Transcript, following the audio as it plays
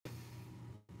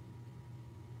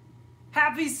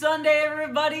Happy Sunday,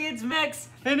 everybody. It's Max,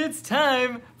 and it's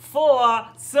time for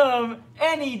some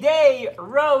Anyday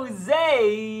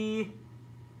Rosé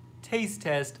taste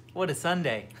test. What a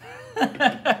Sunday.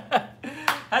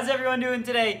 How's everyone doing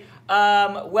today?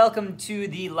 Welcome to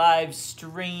the live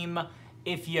stream.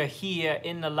 If you're here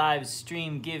in the live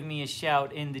stream, give me a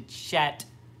shout in the chat.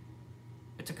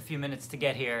 It took a few minutes to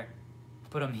get here,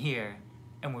 but I'm here,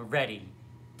 and we're ready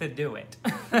to do it.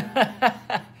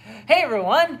 Hey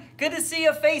everyone, good to see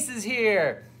your faces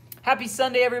here. Happy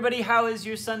Sunday, everybody. How is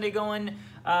your Sunday going?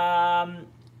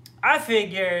 I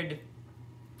figured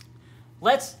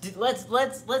let's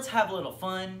have a little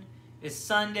fun. It's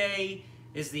Sunday.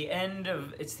 It's the end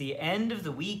of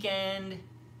the weekend.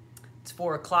 It's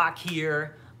 4 o'clock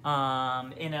here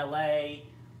in LA.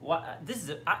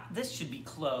 This should be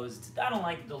closed. I don't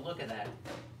like the look of that.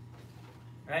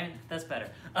 Right? That's better.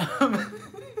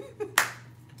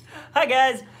 Hi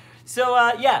guys. So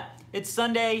yeah, it's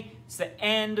Sunday. It's the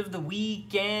end of the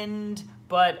weekend,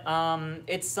 but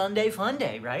it's Sunday Fun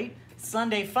Day, right?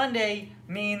 Sunday Fun Day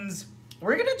means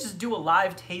we're gonna just do a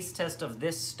live taste test of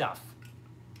this stuff.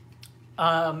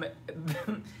 And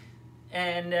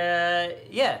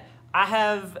yeah, I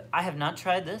have not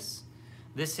tried this.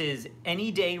 This is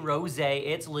Anyday Rosé.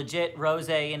 It's legit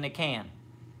rosé in the can.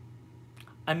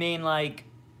 I mean, like,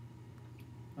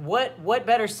 what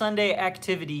better Sunday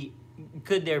activity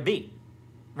could there be,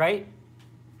 right?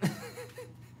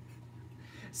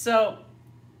 So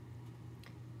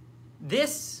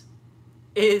this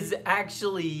is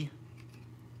actually,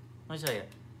 let me show you, a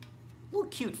little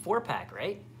cute 4-pack,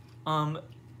 right?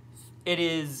 It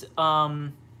is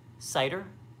cider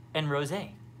and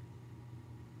rosé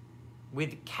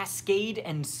with Cascade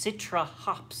and Citra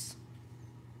hops.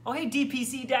 Oh, hey,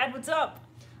 DPC Dad, what's up?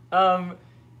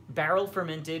 Barrel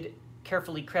fermented,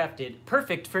 carefully crafted,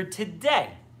 perfect for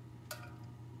today.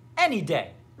 Any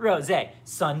day, rosé.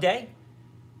 Sunday,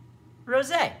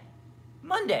 rosé.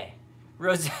 Monday,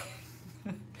 rosé.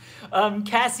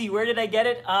 Cassie, where did I get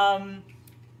it?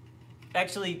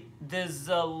 Actually, there's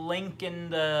a link in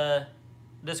the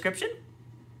description.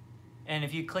 And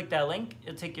if you click that link,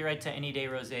 it'll take you right to Anyday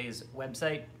Rosé's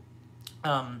website.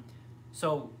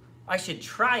 So I should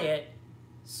try it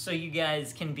so you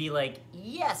guys can be like,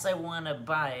 yes, I want to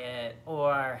buy it,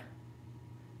 or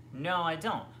no, I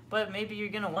don't. But maybe you're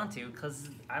going to want to, because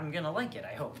I'm going to like it,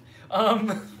 I hope.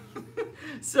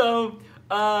 So,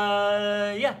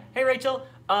 yeah. Hey, Rachel.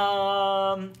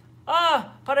 Pareja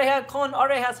con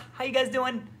orejas. How you guys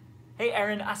doing? Hey,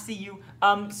 Aaron, I see you.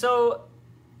 So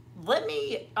let's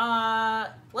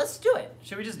do it.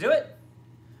 Should we just do it?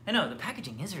 I know, the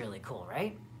packaging is really cool,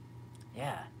 right?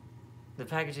 Yeah. The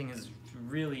packaging is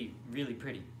really, really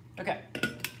pretty. Okay.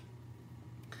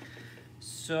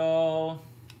 So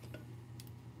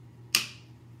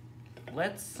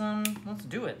let's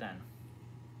do it then.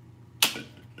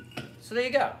 So there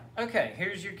you go. Okay,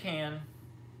 here's your can.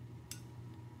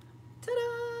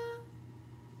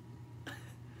 Ta-da!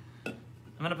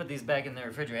 I'm gonna put these back in the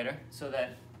refrigerator so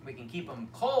that we can keep them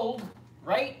cold,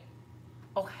 right?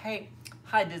 Oh, hey.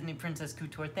 Hi, Disney Princess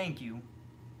Couture. Thank you.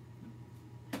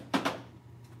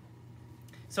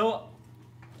 So,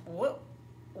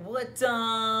 what's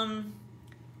up,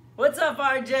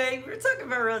 RJ? We were talking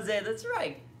about rosé. That's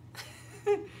right.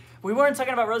 We weren't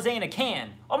talking about rosé in a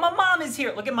can. Oh, my mom is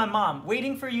here. Look at my mom,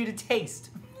 waiting for you to taste.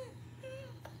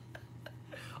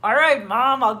 All right,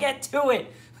 Mom, I'll get to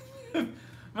it.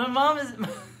 My mom is...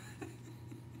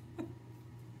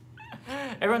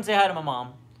 Everyone say hi to my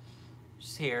mom.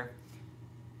 She's here.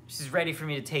 She's ready for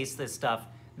me to taste this stuff.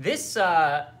 This,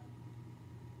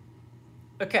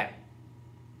 okay.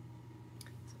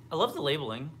 I love the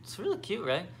labeling. It's really cute,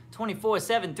 right?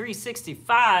 24/7,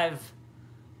 365.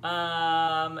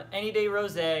 Anyday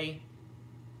Rosé.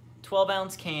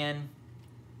 12-ounce can.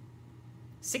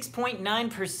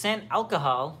 6.9%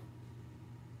 alcohol.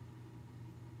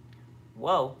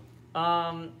 Whoa.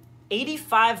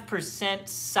 85%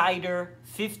 cider,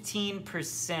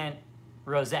 15%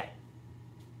 rosé.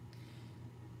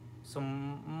 So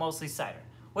mostly cider.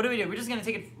 What do? We're just gonna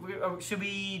take it. Should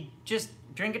we just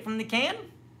drink it from the can?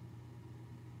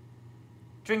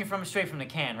 Drink it straight from the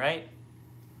can, right?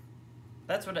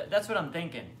 That's what I'm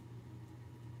thinking.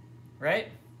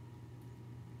 Right?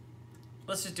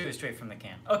 Let's just do it straight from the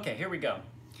can. Okay, here we go.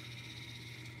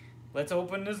 Let's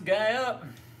open this guy up.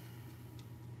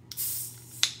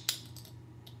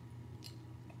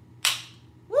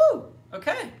 Woo!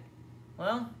 Okay.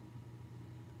 Well,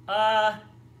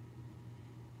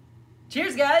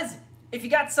 cheers, guys. If you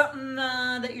got something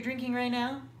that you're drinking right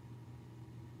now,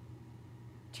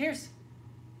 cheers.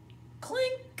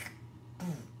 Clink.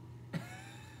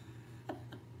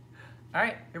 All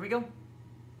right, here we go.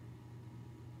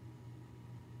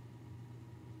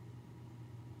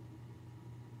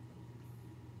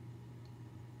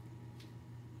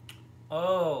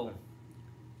 Oh.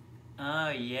 Oh,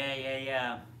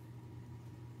 yeah.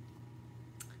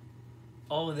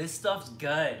 Oh, this stuff's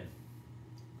good.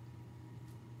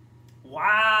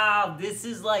 Wow, this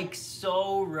is like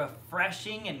so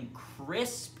refreshing and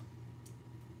crisp.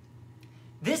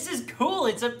 This is cool.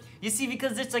 You see,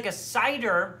 because it's like a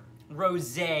cider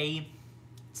rosé,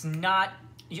 it's not,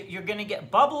 you're gonna get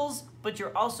bubbles, but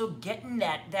you're also getting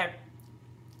that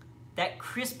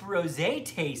crisp rosé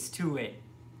taste to it.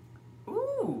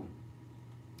 Ooh.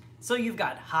 So you've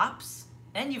got hops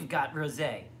and you've got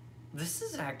rosé. This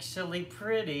is actually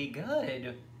pretty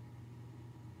good.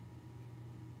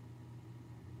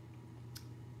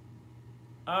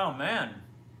 Oh man.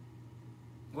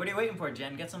 What are you waiting for,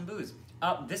 Jen? Get some booze.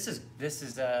 Oh, this is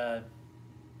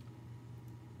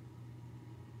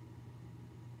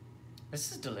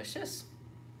delicious.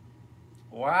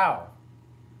 Wow.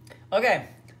 Okay.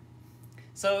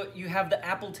 So you have the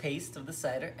apple taste of the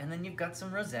cider, and then you've got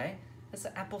some rosé. It's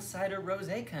an apple cider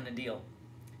rosé kind of deal.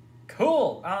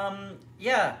 Cool.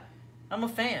 Yeah, I'm a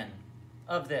fan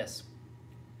of this.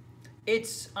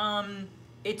 It's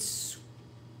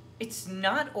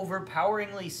not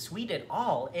overpoweringly sweet at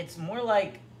all. It's more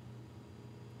like,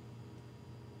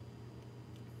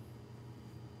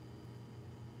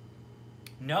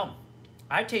 no,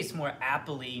 I taste more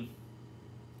appley.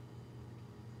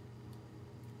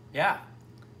 Yeah,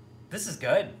 this is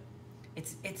good.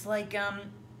 It's like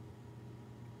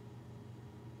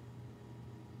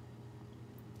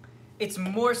it's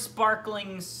more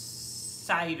sparkling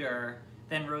cider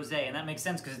than rosé, and that makes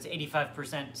sense because it's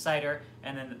 85% cider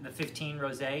and then the 15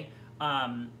 rosé.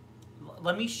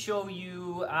 Let me show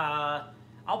you.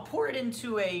 I'll pour it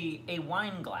into a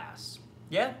wine glass.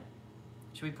 Yeah?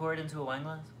 Should we pour it into a wine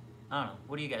glass? I don't know.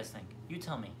 What do you guys think? You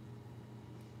tell me.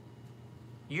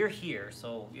 You're here,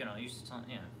 so you know.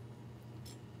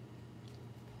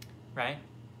 Right?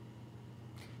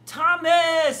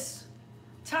 Thomas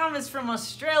from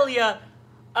Australia.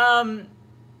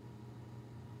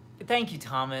 Thank you,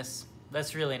 Thomas.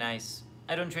 That's really nice.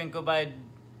 I don't drink, go buy a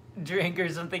drink or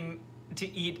something to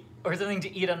eat, or something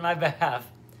to eat on my behalf.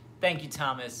 Thank you,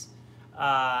 Thomas.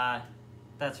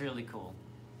 That's really cool.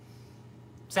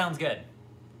 Sounds good.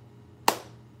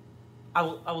 I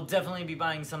will definitely be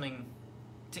buying something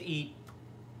to eat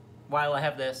while I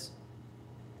have this,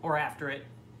 or after it.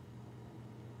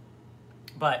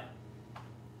 But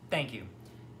thank you.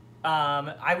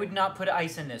 I would not put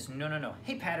ice in this. No.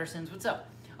 Hey, Pattersons, what's up?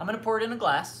 I'm gonna pour it in a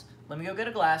glass. Let me go get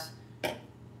a glass.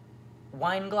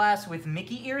 Wine glass with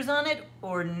Mickey ears on it,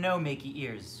 or no Mickey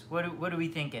ears? What are we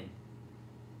thinking?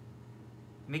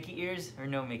 Mickey ears or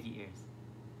no Mickey ears?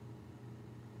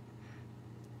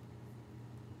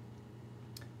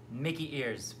 Mickey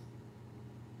ears.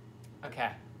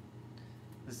 Okay.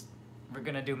 We're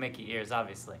gonna do Mickey ears,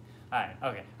 obviously. All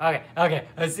right. Okay.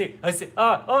 Let's see.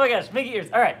 Oh my gosh, Mickey ears.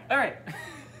 All right.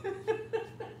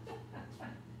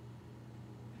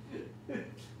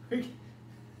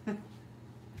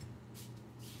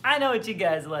 I know what you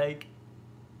guys like.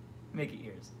 Mickey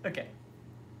ears. Okay.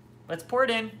 Let's pour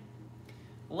it in.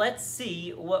 Let's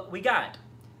see what we got.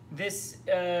 This,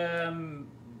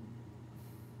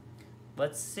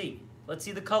 let's see. Let's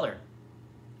see the color.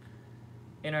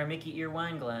 In our Mickey ear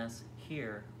wine glass.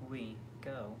 Here we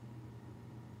go.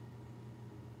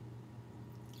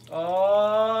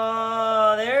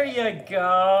 Oh, there you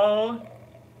go.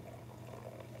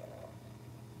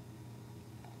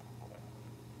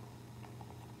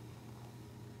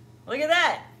 Look at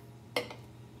that.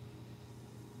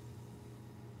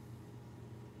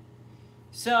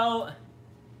 So,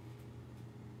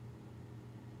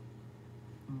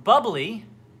 bubbly.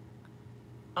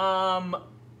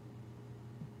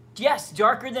 Yes,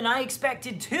 darker than I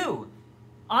expected too.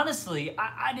 Honestly,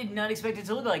 I did not expect it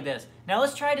to look like this. Now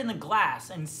let's try it in the glass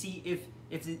and see if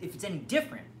it's any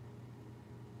different.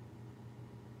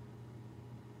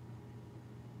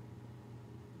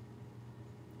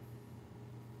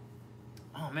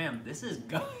 Oh man, this is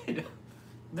good.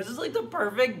 This is like the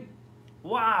perfect,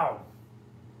 wow.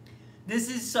 This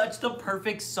is such the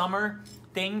perfect summer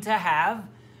thing to have.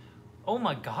 Oh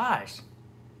my gosh.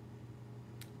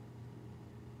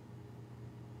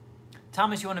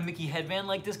 Thomas, you want a Mickey headband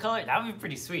like this color? That would be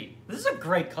pretty sweet. This is a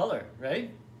great color, right?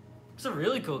 It's a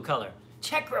really cool color.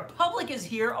 Czech Republic is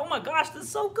here. Oh my gosh, this is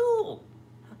so cool.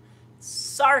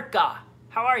 Sarka,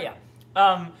 how are ya?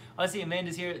 Let's see,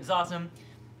 Amanda's here. It's awesome.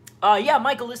 Yeah,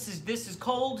 Michael, this is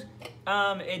cold.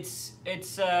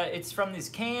 It's from this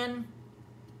can.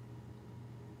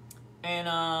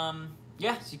 And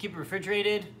yeah, so you keep it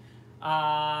refrigerated.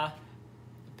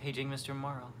 Paging Mr.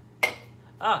 Morrow.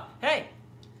 Hey,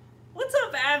 what's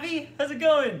up, Abby? How's it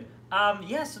going?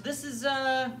 Yeah, so this is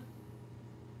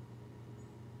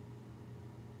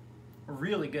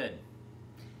really good.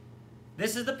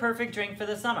 This is the perfect drink for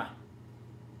the summer.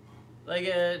 Like,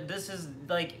 this is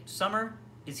like summer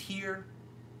is here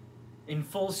in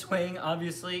full swing.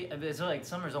 Obviously, it's like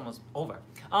summer's almost over.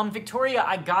 Victoria,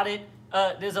 I got it.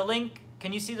 There's a link.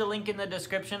 Can you see the link in the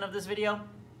description of this video?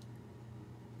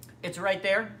 It's right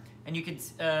there, and you could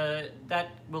that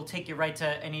will take you right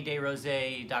to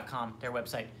anydayrosé.com, their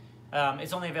website.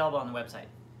 It's only available on the website,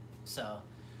 so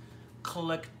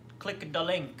click the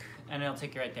link, and it'll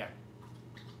take you right there.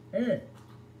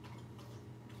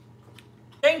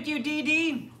 Thank you, Dee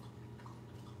Dee.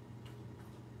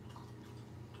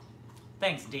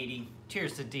 Thanks, Dee Dee.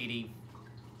 Cheers to Dee Dee.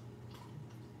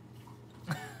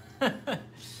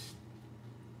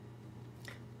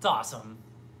 It's awesome.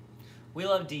 We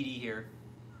love Dee Dee here.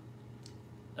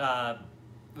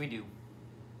 We do.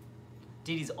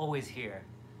 Dee Dee's always here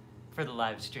for the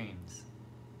live streams.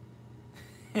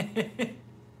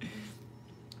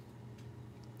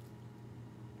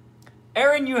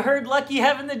 Aaron, you heard Lucky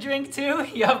having the drink too?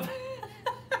 Yup.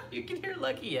 You can hear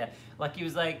Lucky, yeah. Lucky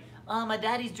was like, oh, my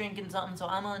daddy's drinking something, so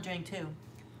I'm gonna drink too.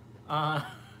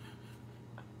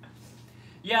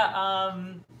 Yeah,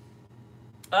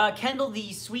 Kendall,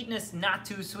 the sweetness, not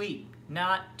too sweet.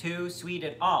 Not too sweet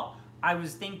at all. I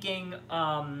was thinking,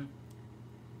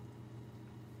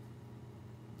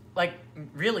 like,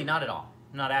 really not at all.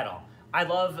 Not at all. I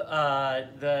love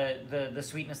the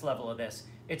sweetness level of this.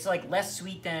 It's like less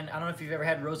sweet than, I don't know if you've ever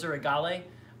had Rosé Regale.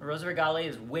 Rosé Regale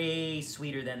is way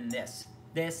sweeter than this.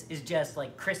 This is just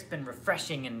like crisp and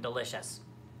refreshing and delicious.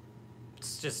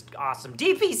 It's just awesome.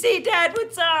 DPC Dad,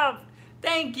 what's up?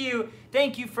 Thank you.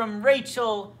 Thank you from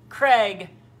Rachel,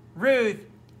 Craig, Ruth,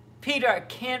 Peter.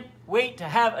 Can't wait to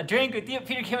have a drink with you.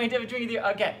 Peter, can't wait to have a drink with you.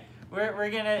 Okay, we're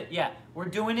gonna, yeah, we're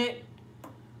doing it.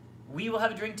 We will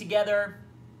have a drink together.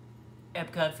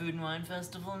 Epcot Food and Wine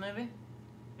Festival, maybe?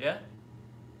 Yeah?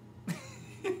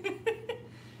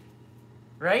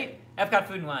 Right? Epcot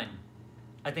Food and Wine.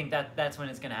 I think that's when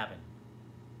it's gonna happen.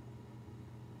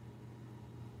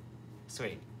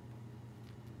 Sweet.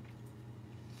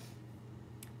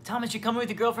 Thomas, you're coming with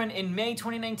your girlfriend in May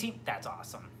 2019? That's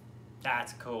awesome.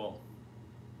 That's cool.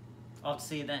 I'll have to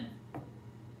see you then.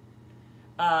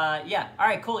 Yeah. All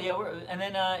right. Cool. Yeah. We're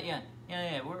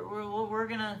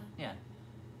gonna. Yeah.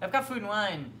 Epcot Food and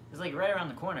Wine is like right around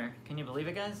the corner. Can you believe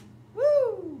it, guys?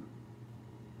 Woo!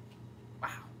 Wow.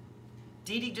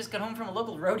 Dee Dee just got home from a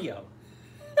local rodeo.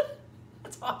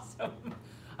 That's awesome.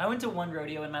 I went to one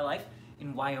rodeo in my life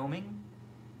in Wyoming.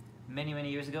 Many, many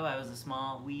years ago. I was a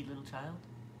small, wee little child.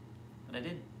 But I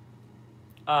did.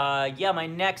 Yeah, my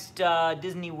next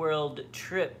Disney World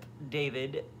trip,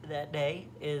 David, that day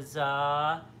is,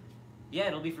 yeah,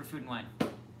 it'll be for Food and Wine.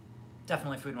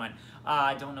 Definitely Food and Wine.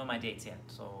 I don't know my dates yet,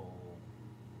 so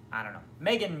I don't know.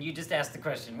 Megan, you just asked the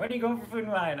question. When are you going for Food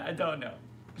and Wine? I don't know.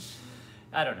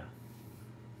 I don't know.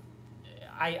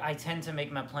 I tend to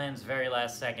make my plans very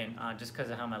last second, just because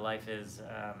of how my life is.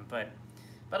 But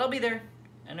I'll be there,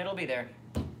 and it'll be there.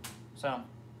 So,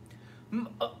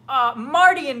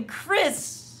 Marty and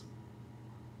Chris,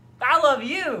 I love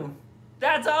you.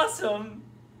 That's awesome.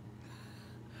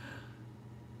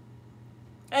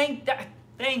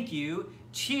 Thank you.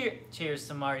 Cheers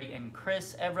to Marty and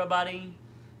Chris, everybody.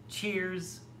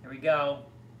 Cheers. Here we go.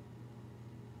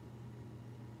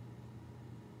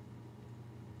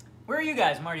 Where are you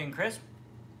guys, Marty and Chris?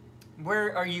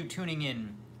 Where are you tuning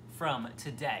in from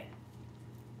today?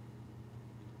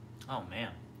 Oh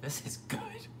man, this is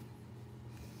good.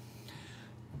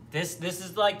 This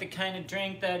is like the kind of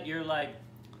drink that you're like,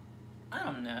 I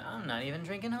don't know, I'm not even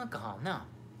drinking alcohol, no.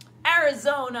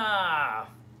 Arizona!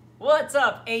 What's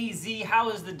up, AZ? How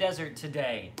is the desert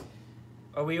today?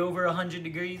 Are we over 100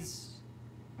 degrees?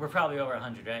 We're probably over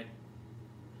 100, right?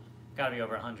 Gotta be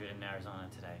over 100 in Arizona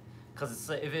today. Because it's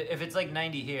like, if it's like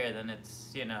 90 here, then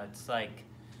it's, you know, it's like,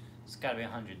 it's gotta be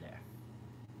 100 there.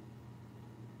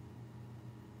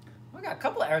 We got a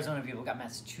couple of Arizona people. We got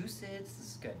Massachusetts. This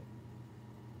is good.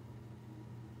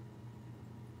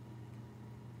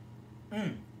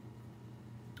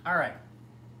 All right.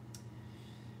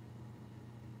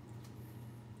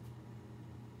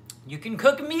 You can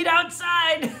cook meat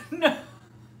outside. No.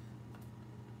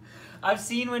 I've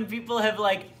seen when people have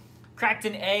like cracked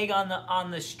an egg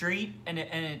on the street and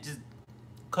it just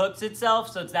cooks itself.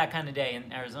 So it's that kind of day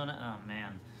in Arizona. Oh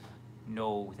man,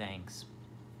 no thanks.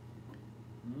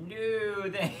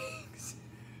 No thanks.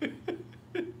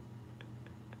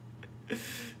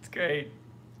 great.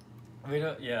 We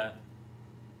don't, yeah.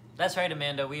 That's right,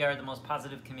 Amanda. We are the most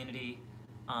positive community,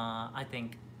 I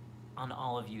think, on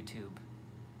all of YouTube.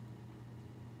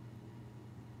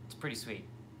 It's pretty sweet.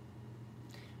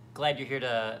 Glad you're here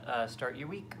to start your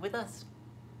week with us.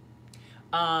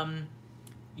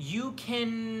 You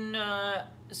can,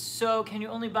 so can you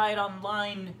only buy it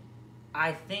online?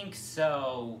 I think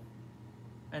so.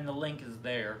 And the link is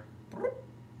there.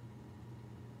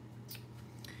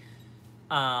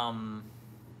 Hi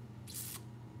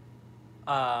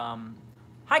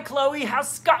Chloe, how's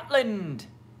Scotland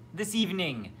this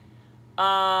evening?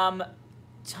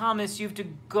 Thomas, you have to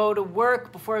go to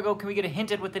work. Before I go, can we get a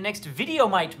hint at what the next video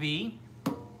might be?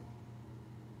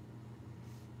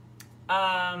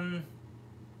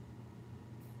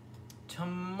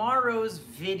 Tomorrow's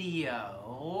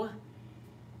video...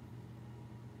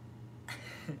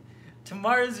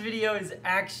 Tomorrow's video is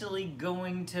actually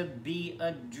going to be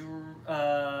a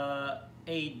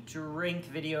drink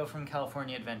video from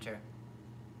California Adventure.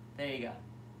 There you go.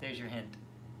 There's your hint.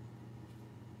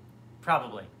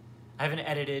 Probably. I haven't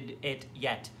edited it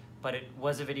yet, but it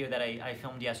was a video that I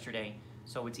filmed yesterday.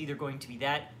 So it's either going to be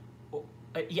that, or,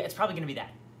 yeah, it's probably going to be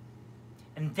that.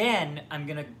 And then I'm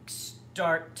going to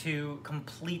start to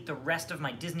complete the rest of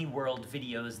my Disney World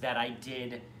videos that I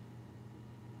did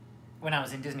when I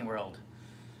was in Disney World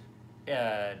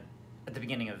at the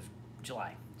beginning of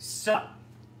July. So,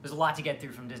 there's a lot to get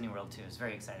through from Disney World too. It's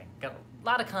very exciting. Got a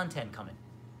lot of content coming.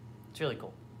 It's really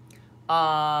cool.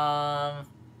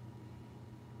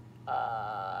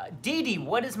 Dee Dee,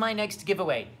 what is my next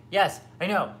giveaway? Yes, I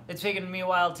know. It's taken me a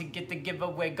while to get the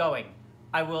giveaway going.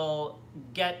 I will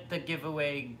get the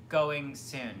giveaway going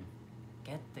soon.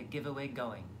 Get the giveaway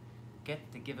going. Get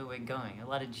the giveaway going. A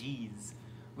lot of G's.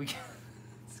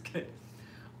 It's good.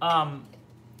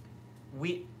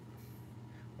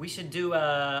 We should do,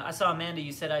 I saw Amanda,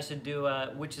 you said I should do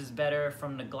which is better,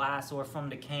 from the glass or from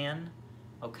the can.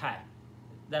 Okay.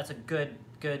 That's a good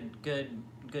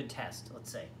test, let's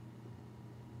say.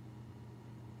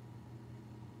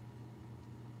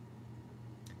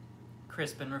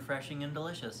 Crisp and refreshing and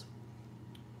delicious.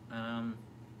 Oh,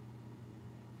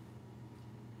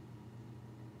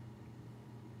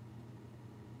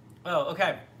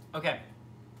 okay.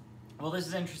 Well, this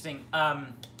is interesting.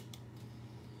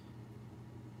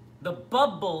 The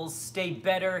bubbles stay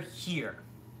better here.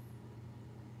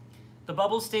 The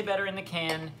bubbles stay better in the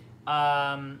can.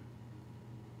 Yeah,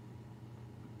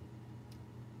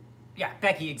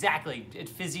 Becky, exactly.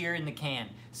 It's fizzier in the can.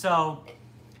 So,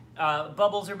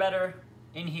 bubbles are better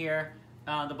in here.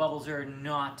 The bubbles are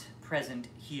not present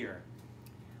here.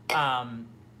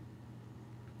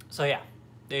 So yeah,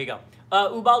 there you go.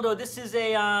 Ubaldo, this is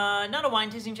a not a wine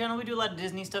tasting channel. We do a lot of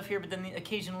Disney stuff here, but then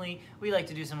occasionally we like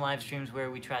to do some live streams where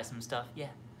we try some stuff. Yeah.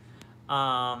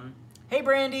 Hey,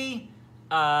 Brandy.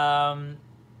 Joshua,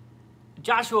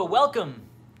 welcome.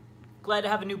 Glad to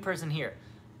have a new person here.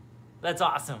 That's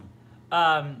awesome.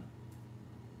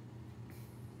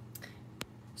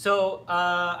 So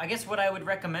I guess what I would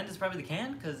recommend is probably the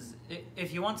can, because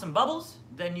if you want some bubbles,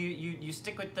 then you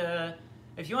stick with the.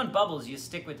 If you want bubbles, you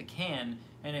stick with the can,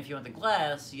 and if you want the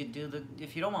glass, you do the.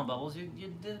 If you don't want bubbles, you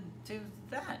do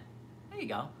that. There you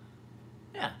go.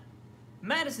 Yeah.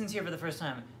 Madison's here for the first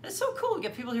time. That's so cool. We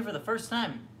get people here for the first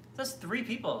time. That's 3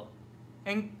 people,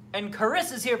 and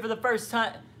Carissa's here for the first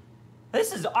time.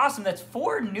 This is awesome. That's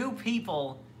 4 new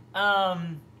people.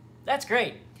 That's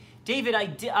great.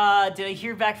 David, did I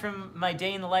hear back from my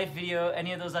Day in the Life video?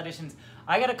 Any of those auditions?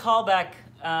 I got a call back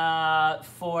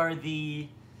for the.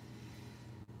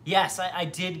 Yes, I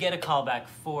did get a call back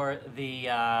for the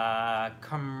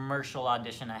commercial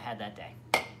audition I had that day.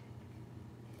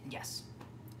 Yes.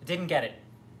 Didn't get it.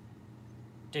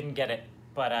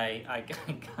 But I got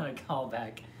a call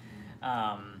back.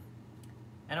 And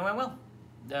it went well.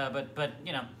 But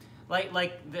you know,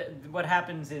 what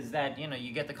happens is that, you know,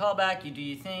 you get the call back, you do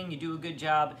your thing, you do a good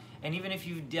job, and even if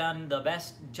you've done the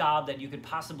best job that you could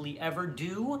possibly ever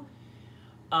do,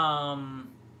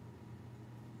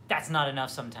 that's not enough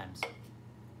sometimes.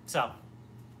 So,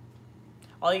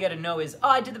 all you gotta know is, oh,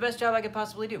 I did the best job I could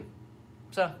possibly do.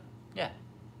 So, yeah.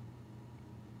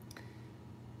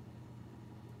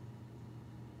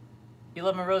 You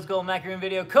love my rose gold macaroon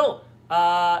video? Cool!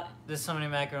 There's so many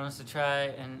macarons to try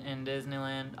in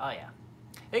Disneyland. Oh, yeah.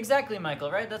 Exactly,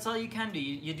 Michael, right? That's all you can do.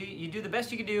 You do the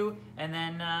best you can do, and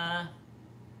then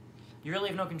you really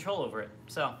have no control over it.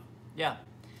 So, yeah.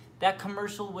 That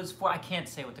commercial was for... I can't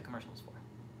say what the commercial was for.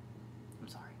 I'm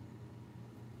sorry.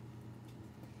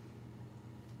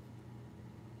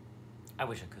 I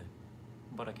wish I could,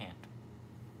 but I can't.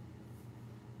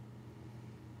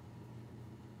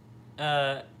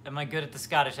 Am I good at the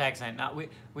Scottish accent? Now,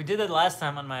 we did it last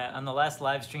time on the last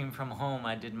live stream from home.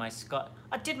 I did my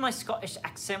Scottish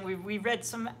accent. We read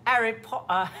some Harry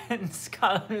Potter and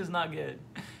Scotland was not good.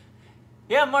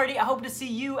 Yeah, Marty, I hope to see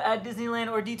you at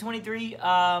Disneyland or D23.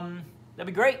 That'd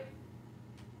be great.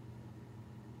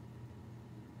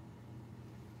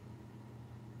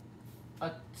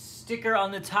 A sticker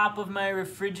on the top of my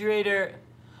refrigerator.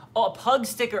 Oh, a pug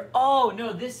sticker. Oh,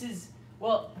 no, this is,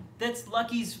 well, that's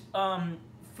Lucky's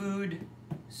food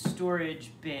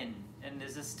storage bin. And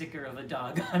there's a sticker of a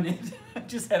dog on it. I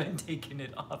just haven't taken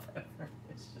it off ever.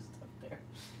 It's just up there.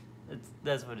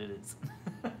 That's what it is.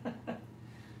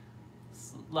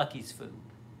 It's Lucky's food.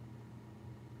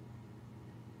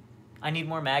 I need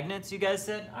more magnets, you guys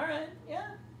said? All right, yeah.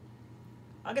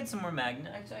 I'll get some more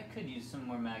magnets. Actually, I could use some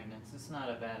more magnets. It's not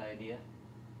a bad idea.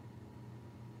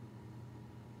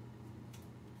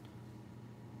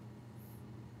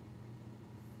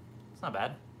 It's not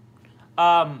bad.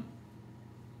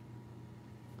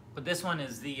 But this one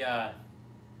is the,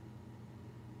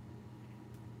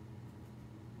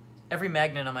 every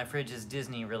magnet on my fridge is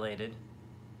Disney related,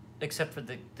 except for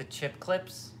the chip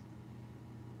clips.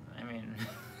 I mean,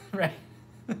 right?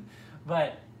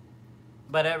 But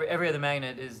every other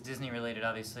magnet is Disney related,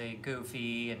 obviously.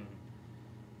 Goofy and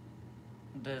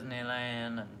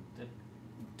Disneyland and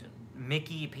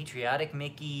Mickey, Patriotic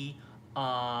Mickey,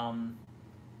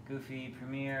 Goofy,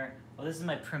 Premiere. Oh, this is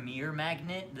my Premiere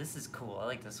magnet. This is cool. I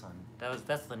like this one.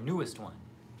 That's the newest one.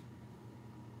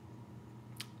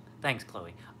 Thanks,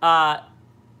 Chloe.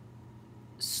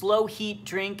 Slow heat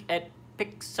drink at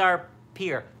Pixar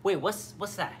Pier. Wait, what's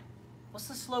that? What's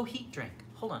the slow heat drink?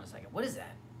 Hold on a second. What is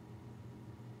that?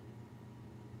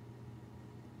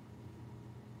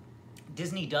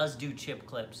 Disney does do chip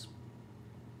clips.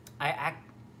 I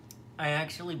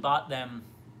actually bought them.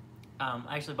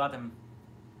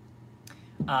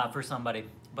 For somebody,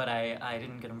 but I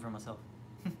didn't get them for myself.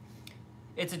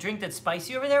 It's a drink that's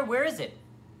spicy over there. Where is it?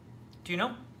 Do you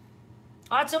know?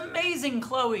 Oh, that's amazing,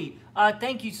 Chloe.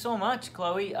 Thank you so much,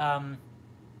 Chloe. To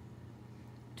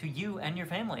you and your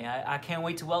family. I can't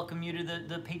wait to welcome you to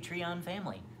the Patreon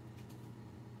family.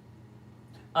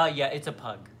 Yeah, it's a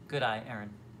pug. Good eye, Aaron.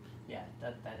 Yeah,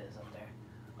 that is up there.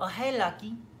 Oh, hey,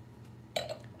 Lucky.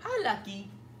 Hi,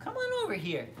 Lucky. Come on over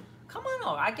here. Come on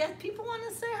over. I guess people want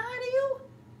to say hi to you.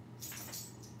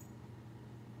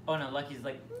 Oh no, Lucky's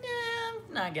like, nah,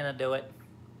 I'm not gonna do it.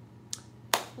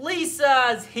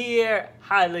 Lisa's here.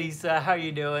 Hi, Lisa. How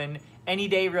you doing? Any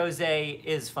day rosé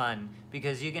is fun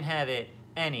because you can have it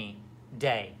any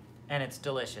day, and it's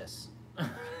delicious.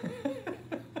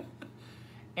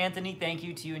 Anthony, thank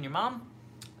you to you and your mom.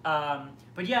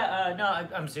 But yeah, no,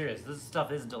 I'm serious. This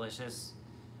stuff is delicious,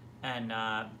 and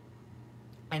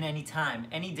anytime,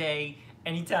 any day,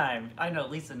 anytime. I know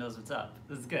Lisa knows what's up.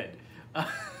 This is good.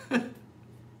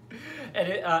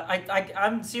 And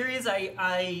I'm serious.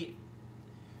 I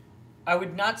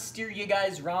would not steer you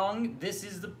guys wrong. This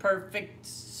is the perfect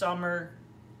summer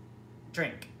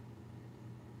drink.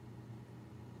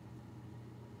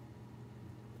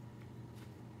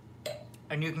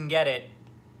 And you can get it.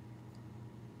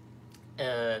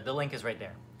 The link is right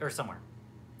there or somewhere.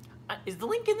 Is the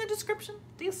link in the description?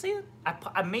 Do you see it?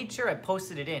 I made sure I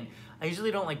posted it in. I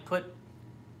usually don't like put.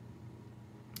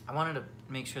 I wanted to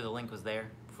make sure the link was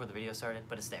there before the video started,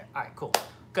 but it's there. All right, cool,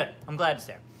 good. I'm glad it's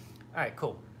there. All right,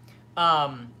 cool.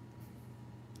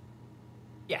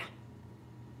 Yeah.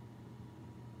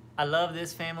 I love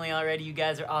this family already. You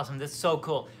guys are awesome. This is so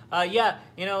cool. Yeah,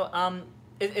 you know,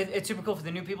 it's super cool for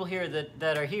the new people here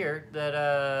that are here.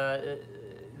 That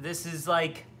this is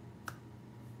like,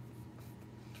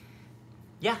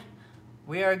 yeah,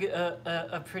 we are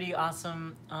a pretty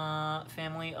awesome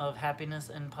family of happiness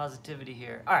and positivity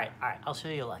here. All right, I'll show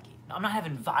you Lucky. I'm not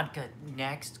having vodka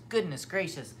next. Goodness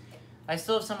gracious. I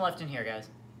still have some left in here, guys.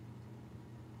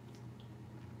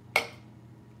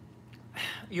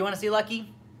 You want to see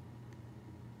Lucky?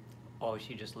 Oh,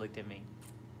 she just looked at me.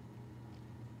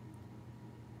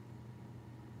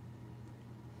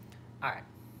 All right.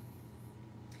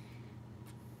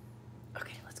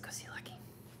 Okay, let's go see Lucky.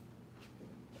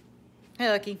 Hey,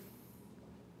 Lucky.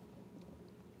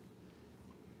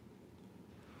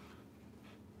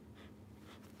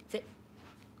 Sit.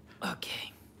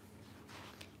 Okay.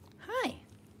 Hi.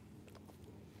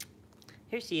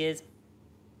 Here she is.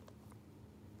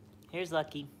 Here's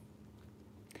Lucky.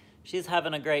 She's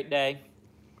having a great day.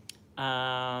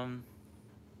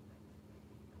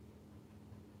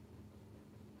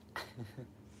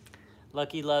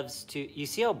 Lucky loves to, you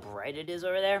see how bright it is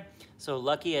over there? So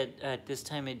Lucky at this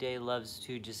time of day loves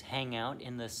to just hang out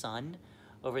in the sun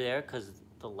over there because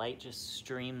the light just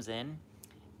streams in,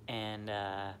 and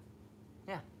yeah.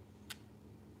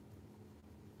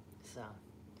 So.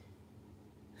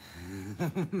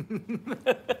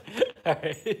 All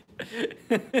right.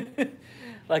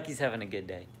 Lucky's having a good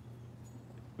day.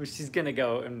 She's gonna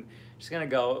go and she's gonna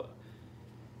go.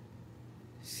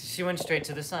 She went straight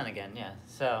to the sun again. Yeah.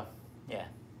 So, yeah.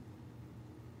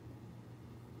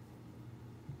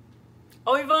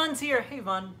 Oh, Yvonne's here. Hey,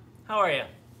 Yvonne. How are you?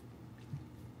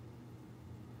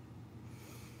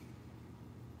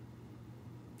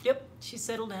 Yep, she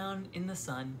settled down in the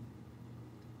sun.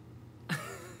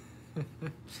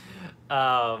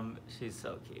 She's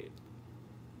so cute.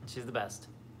 She's the best.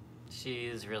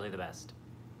 She's really the best.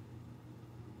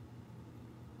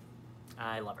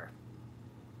 I love her.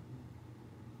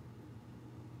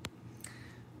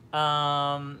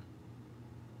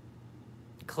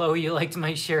 Chloe, you liked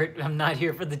my shirt. I'm not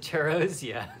here for the churros.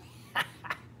 Yeah.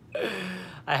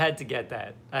 I had to get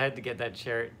that. I had to get that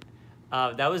shirt.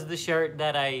 That was the shirt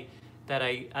that I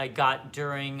got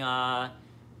during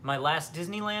my last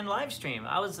Disneyland live stream.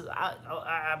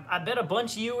 I bet a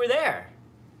bunch of you were there.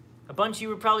 A bunch of you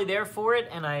were probably there for it,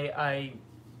 and I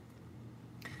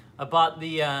bought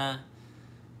the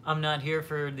I'm not here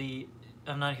for the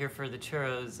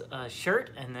churros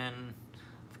shirt, and then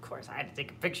of course I had to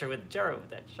take a picture with the churro with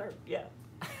that shirt. Yeah.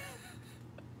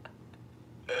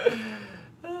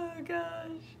 Oh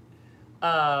gosh.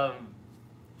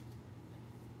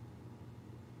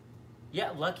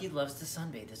 Yeah, Lucky loves to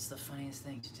sunbathe. It's the funniest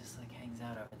thing. She just like hangs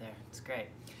out over there. It's great.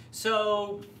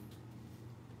 So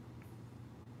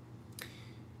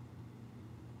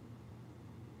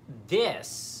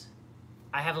this,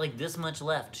 I have like this much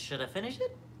left. Should I finish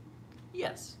it?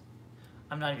 Yes.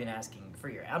 I'm not even asking for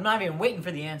your, I'm not even waiting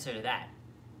for the answer to that.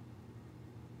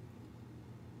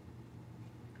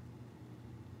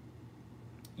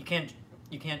 You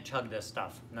can't chug this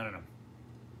stuff. No.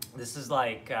 This is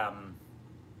like,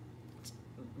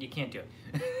 you can't do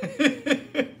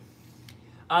it.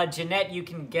 Jeanette, you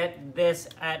can get this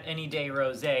at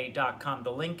anydayrosé.com.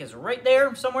 The link is right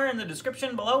there somewhere in the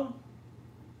description below.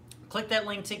 Click that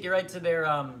link, take you right to their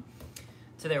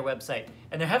website.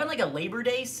 And they're having like a Labor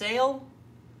Day sale.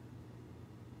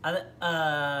 They're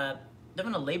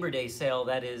having a Labor Day sale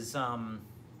that is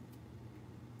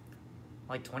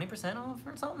like 20% off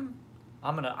or something.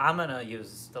 I'm gonna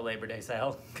use the Labor Day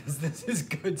sale because this is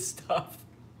good stuff.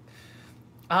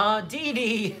 Dee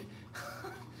Dee,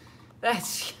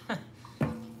 that's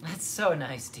so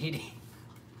nice, Dee Dee.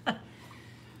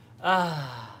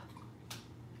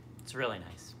 It's really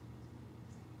nice.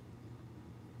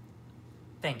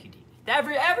 Thank you, Dee Dee.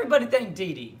 Everybody thank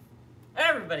Dee Dee.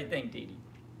 Everybody thank Dee Dee.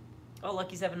 Oh,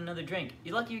 Lucky's having another drink.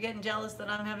 You lucky you're getting jealous that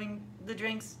I'm having the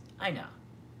drinks? I know.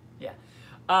 Yeah.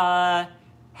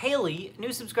 Haley,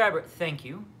 new subscriber, thank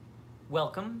you.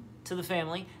 Welcome to the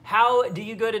family. How do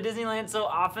you go to Disneyland so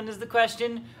often is the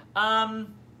question. How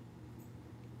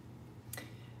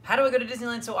do I go to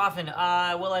Disneyland so often?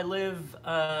 Well, I live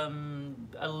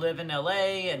in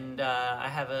LA, and I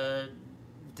have a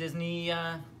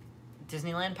Disneyland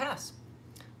pass.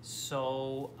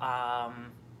 So I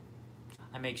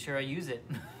make sure I use it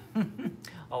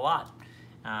a lot,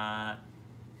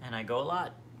 and I go a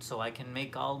lot so I can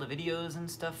make all the videos and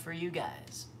stuff for you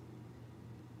guys.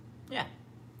 Yeah,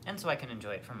 and so I can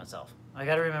enjoy it for myself. I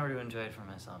gotta remember to enjoy it for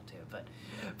myself too.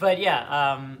 But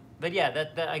yeah,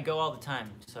 that I go all the time.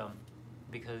 So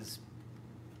because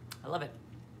I love it.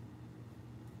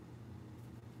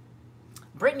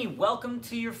 Brittany, welcome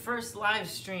to your first live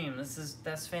stream.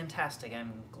 That's fantastic.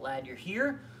 I'm glad you're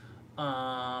here.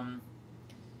 We're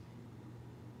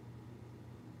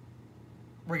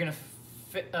gonna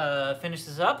finish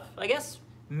this up, I guess.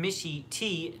 Mishy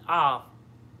T.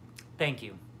 Thank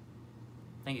you.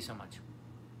 Thank you so much.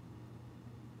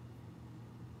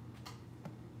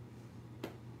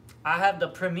 I have the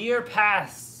Premier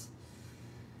Pass.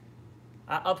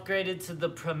 I upgraded to the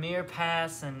Premier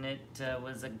Pass, and it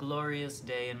was a glorious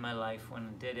day in my life when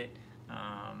I did it.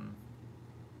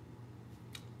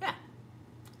 Yeah.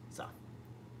 So.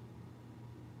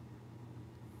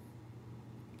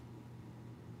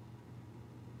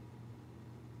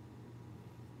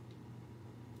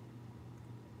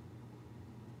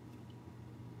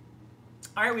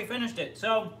 All right, we finished it.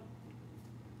 So,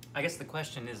 I guess the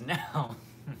question is now.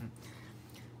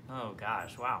 Oh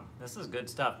gosh, wow, this is good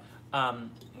stuff.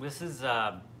 This is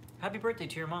happy birthday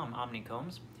to your mom, Omni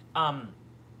Combs.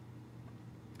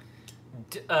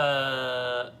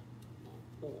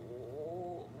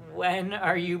 When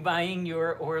are you buying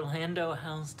your Orlando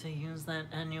house to use that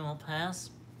annual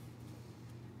pass?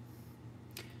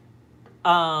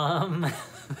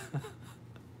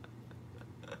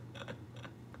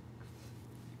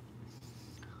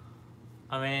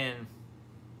 I mean,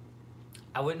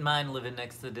 I wouldn't mind living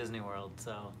next to Disney World,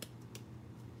 so.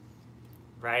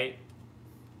 Right?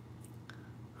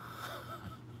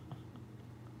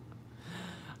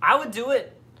 I would do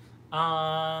it. But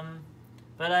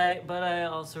I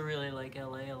also really like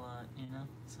LA a lot, you know?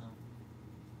 So.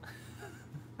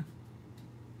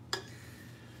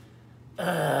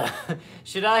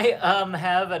 Should I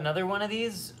have another one of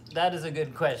these? That is a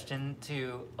good question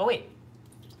to. Oh wait.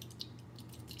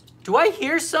 Do I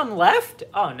hear some left?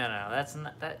 Oh no, that's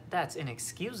not that's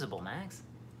inexcusable, Max.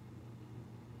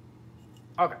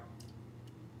 Okay.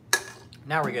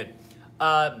 Now we're good.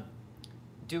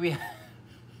 Do we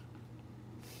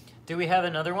have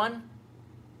another one?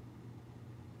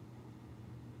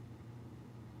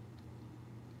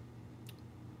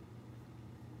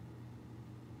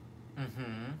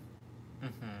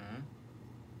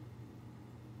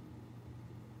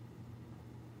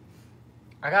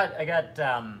 I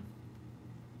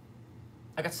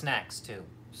got snacks too,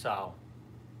 so.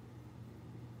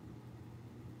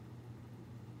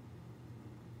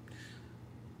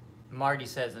 Marty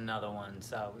says another one,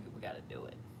 so we gotta do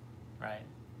it, right?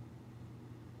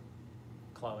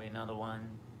 Chloe, another one.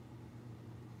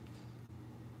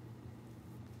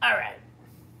 All right.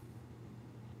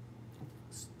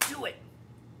 Let's do it.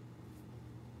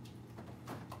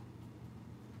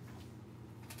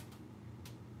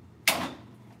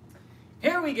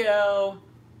 Here we go.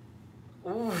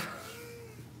 Ooh.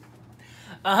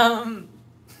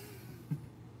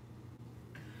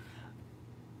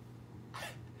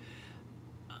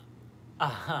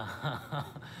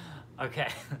 Okay.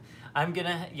 I'm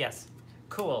gonna, yes.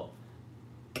 Cool.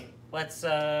 Let's,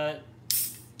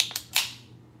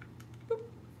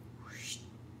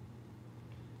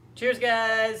 cheers,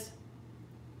 guys.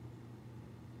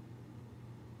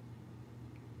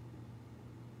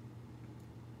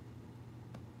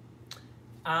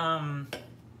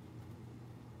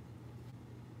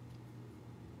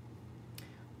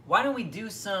 Why don't we do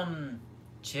some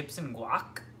chips and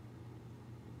guac?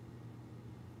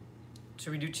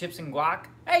 Should we do chips and guac?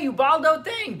 Hey, Ubaldo,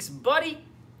 thanks, buddy.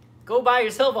 Go buy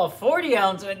yourself a 40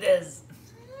 ounce with this.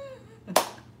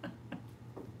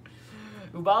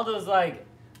 Ubaldo's like,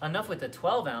 enough with the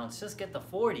 12 ounce, just get the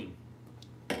 40.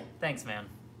 Thanks, man.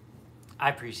 I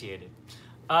appreciate it.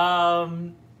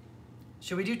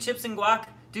 Should we do chips and guac?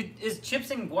 Dude, is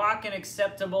chips and guac an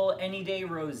acceptable Anyday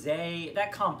Rosé?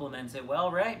 That complements it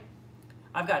well, right?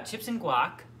 I've got chips and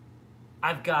guac.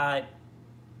 I've got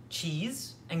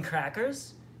cheese and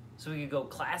crackers, so we could go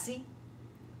classy.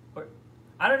 Or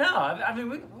I don't know. I mean,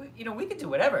 we could do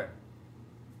whatever.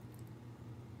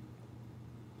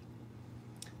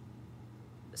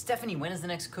 Stephanie, when is the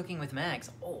next Cooking with Max?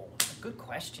 Oh, good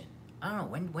question. I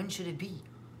don't know. When should it be?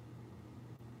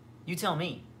 You tell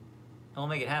me. I'll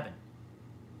make it happen.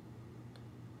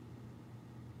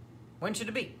 When should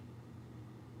it be?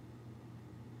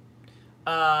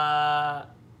 Are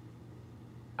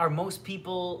most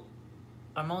people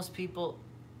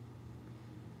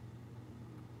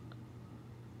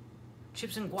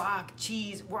chips and guac,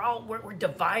 cheese, we're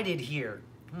divided here.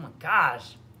 Oh my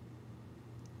gosh.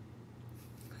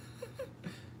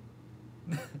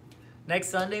 Next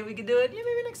Sunday we could do it? Yeah,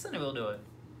 maybe next Sunday we'll do it.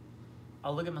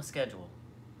 I'll look at my schedule.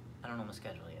 I don't know my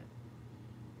schedule yet.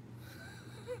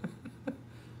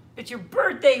 It's your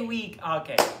birthday week.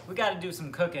 Okay, we got to do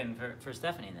some cooking for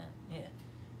Stephanie then. Yeah.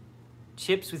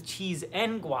 Chips with cheese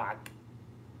and guac.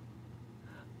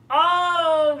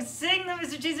 Oh, sing the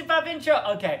Mr. Cheesy Pop intro.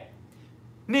 Okay.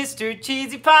 Mr.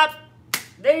 Cheesy Pop.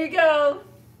 There you go.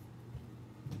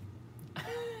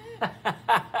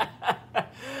 I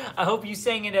hope you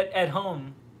sang it at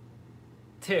home,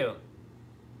 too.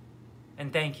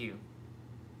 And thank you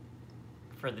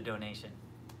for the donation.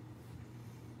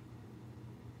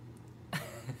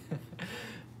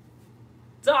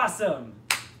 It's awesome.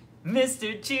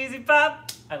 Mr. Cheesy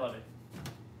Pop. I love it.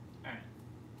 All right.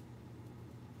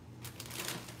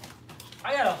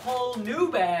 I got a whole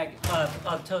new bag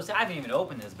of toast. I haven't even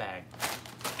opened this bag.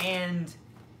 And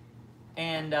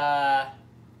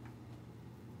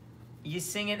you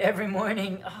sing it every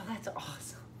morning. Oh, that's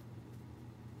awesome.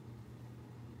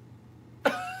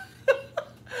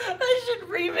 I should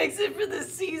remix it for the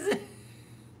season.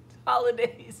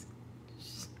 Holidays.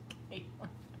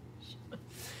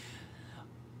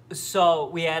 So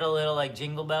we had a little like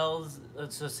jingle bells,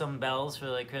 so some bells for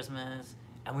like Christmas,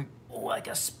 and we like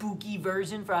a spooky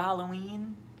version for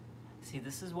Halloween. See,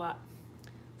 this is why.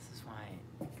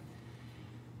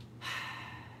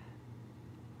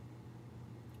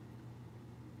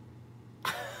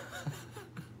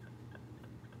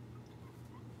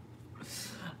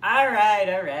 All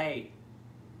right.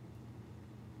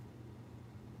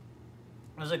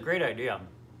 was a great idea.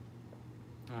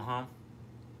 Uh-huh.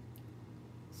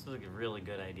 This was like a really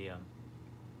good idea.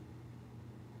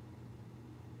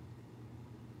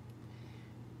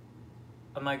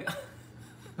 Oh my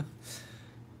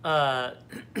god.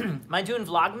 Am I doing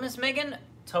Vlogmas, Megan?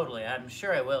 Totally, I'm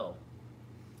sure I will.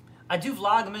 I do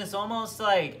Vlogmas almost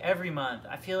like every month.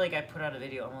 I feel like I put out a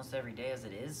video almost every day as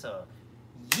it is, so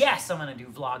yes, I'm gonna do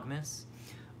Vlogmas.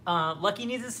 Lucky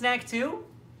needs a snack too?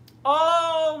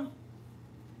 Oh!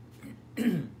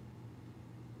 Okay.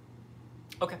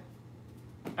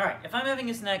 Alright, if I'm having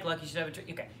a snack, Lucky should have a treat.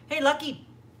 Okay. Hey, Lucky!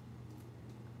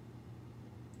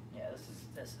 Yeah,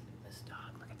 this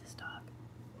dog. Look at this dog.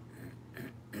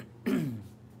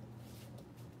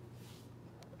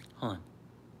 Hold on.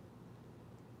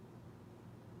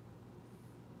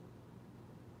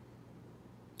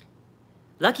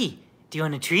 Lucky, do you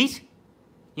want a treat?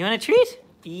 You want a treat?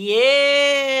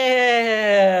 Yeah!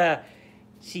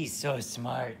 She's so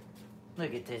smart.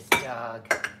 Look at this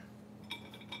dog.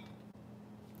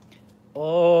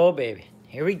 Oh, baby.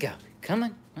 Here we go. Come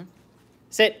on.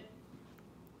 Sit.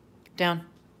 Down.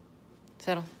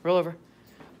 Settle. Roll over.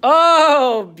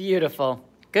 Oh, beautiful.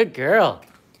 Good girl.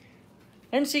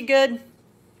 Isn't she good?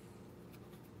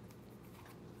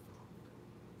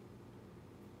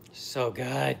 So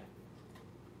good.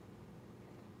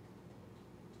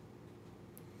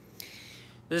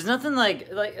 There's nothing like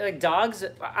dogs.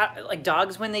 Like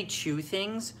dogs when they chew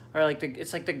things are like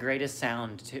it's like the greatest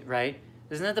sound, too, right?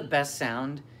 Isn't that the best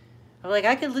sound? I'm like,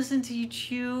 I could listen to you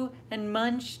chew and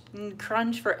munch and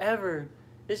crunch forever.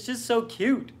 It's just so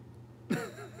cute.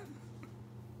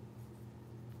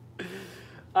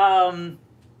 Oh,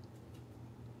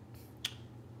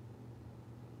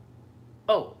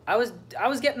 I was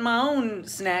getting my own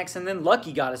snacks and then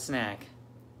Lucky got a snack.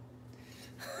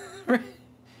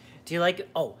 Do you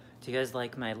you guys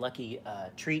like my Lucky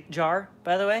treat jar,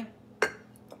 by the way?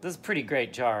 This is a pretty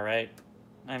great jar, right?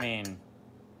 I mean,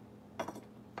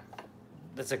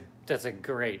 that's a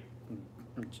great,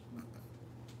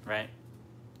 right?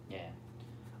 Yeah.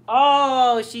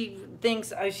 Oh, she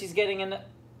thinks she's getting in the...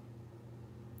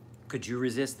 Could you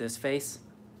resist this face?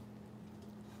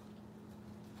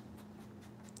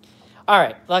 All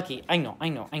right, Lucky, I know.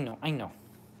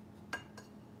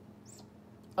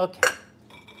 Okay.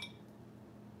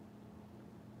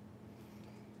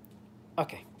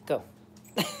 Okay, go.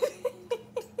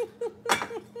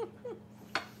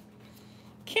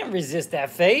 Can't resist that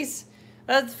face.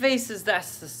 That face is,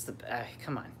 that's just the,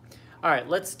 come on. All right,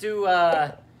 let's do,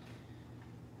 oh,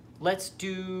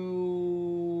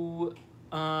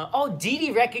 Dee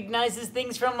Dee recognizes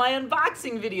things from my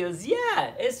unboxing videos.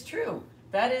 Yeah, it's true.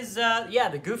 That is, yeah,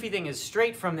 the goofy thing is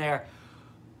straight from there.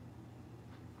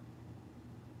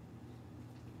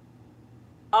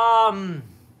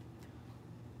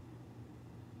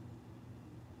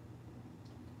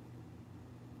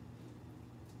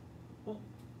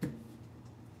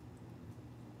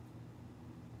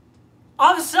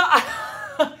 I'm sorry.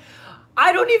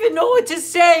 I don't even know what to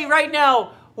say right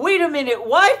now. Wait a minute,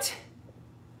 what?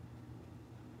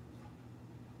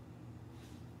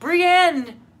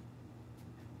 Brienne.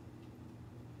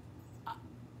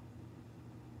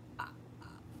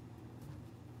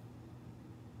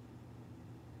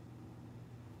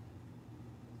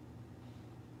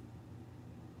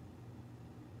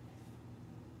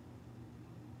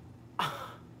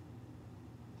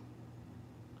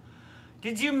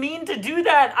 Did you mean to do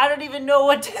that? I don't even know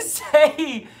what to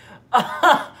say.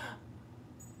 I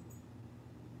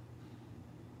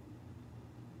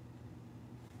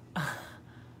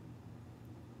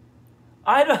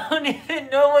don't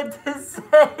even know what to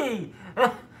say.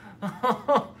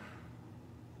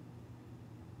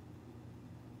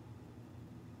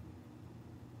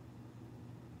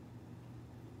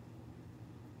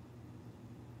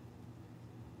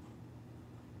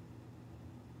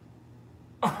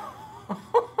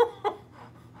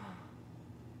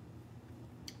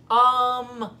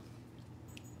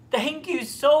 Thank you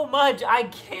so much. I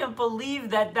can't believe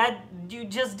that you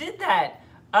just did that.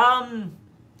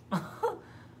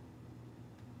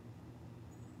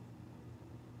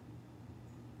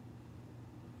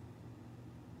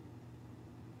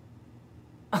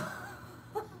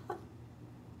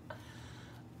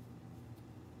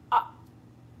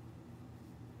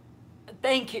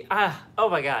 Thank you. Oh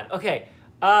my God. Okay.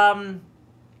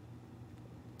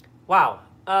 Wow.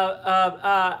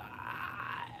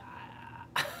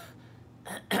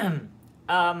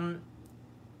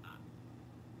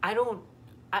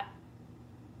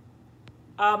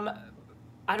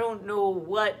 I don't know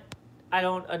what, I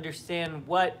don't understand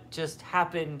what just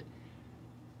happened.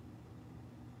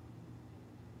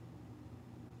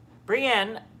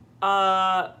 Brienne,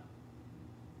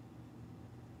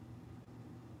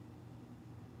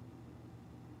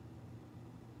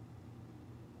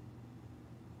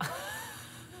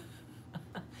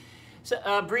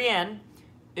 so, Brienne,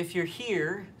 if you're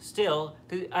here still,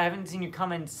 'cause I haven't seen your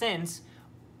comment since,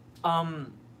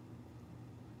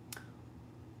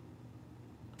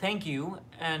 thank you,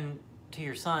 and to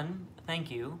your son,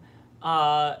 thank you.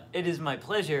 It is my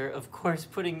pleasure, of course,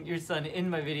 putting your son in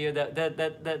my video.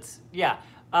 That's yeah.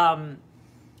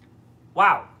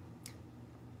 Wow.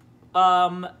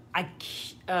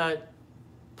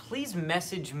 Please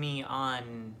message me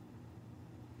on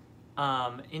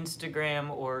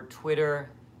Instagram or Twitter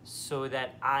so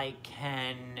that I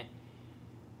can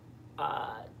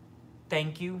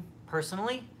thank you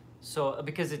personally. So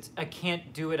because I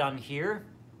can't do it on here.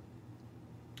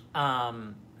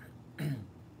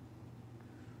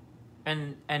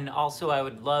 And also I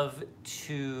would love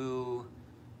to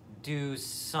do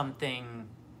something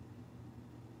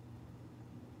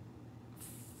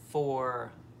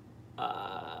for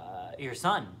your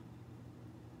son.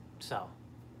 So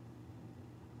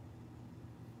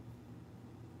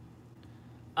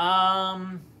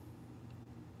I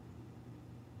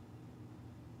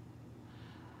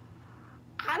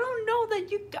don't know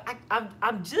that you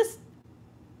I'm just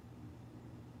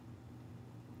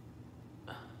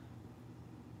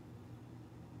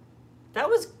that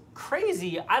was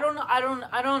crazy. I don't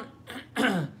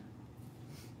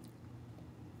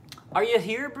Are you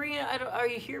here, Brienne? Are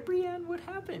you here, Brienne? What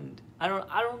happened? I don't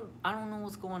know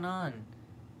what's going on.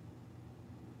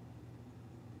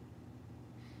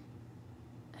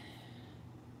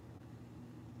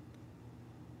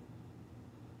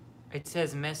 It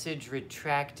says message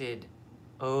retracted.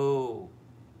 Oh.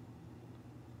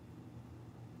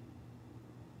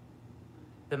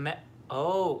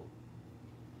 Oh.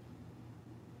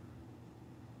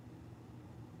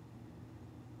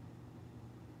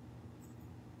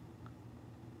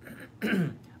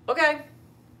 Okay.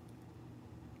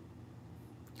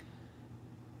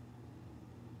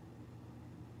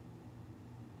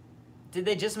 Did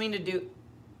they just mean to do...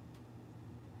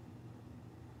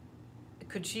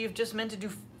 Could she have just meant to do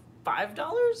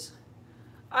 $5?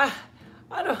 I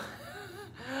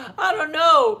don't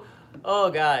know. Oh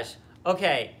gosh.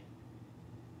 Okay.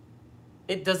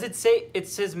 Does it say, it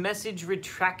says message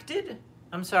retracted?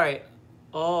 I'm sorry.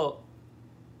 Oh.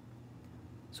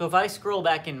 So if I scroll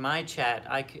back in my chat,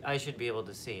 I should be able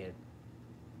to see it.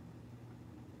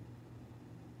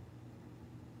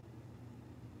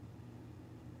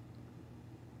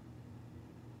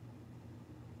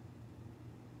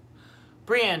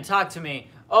 Brienne, talk to me.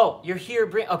 Oh, you're here,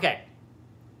 Brienne. Okay.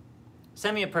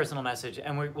 Send me a personal message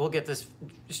and we'll get this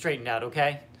straightened out,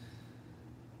 okay?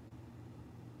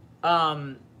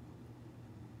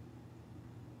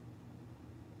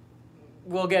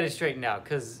 We'll get it straightened out,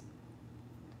 because...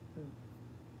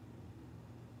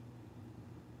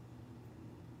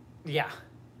 Yeah.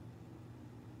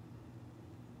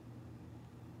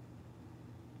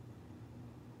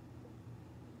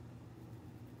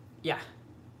 Yeah.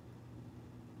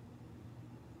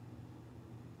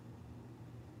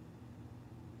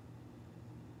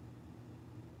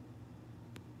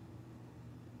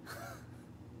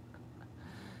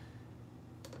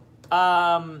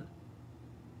 I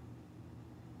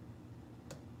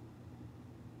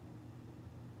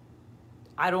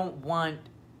don't want...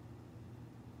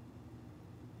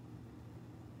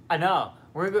 I know.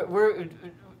 We're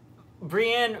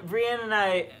Brienne and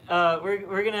I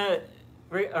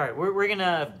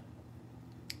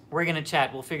we're gonna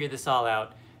chat. We'll figure this all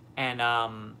out, and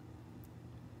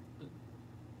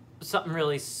something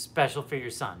really special for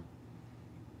your son.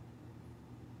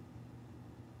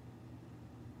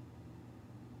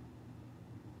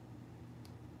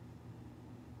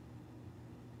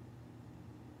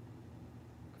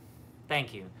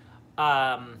 Thank you.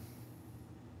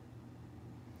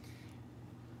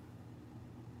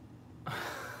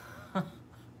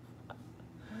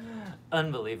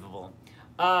 Unbelievable.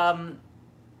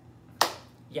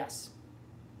 Yes.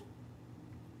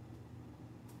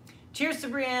 Cheers to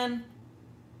Brienne.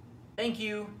 Thank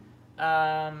you.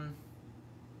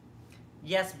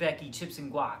 Yes, Becky, chips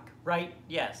and guac, right?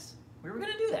 Yes. We were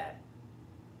gonna do that.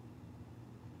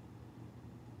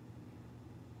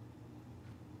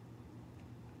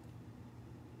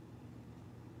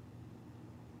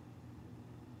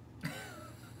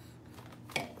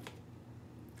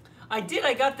 I did,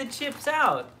 I got the chips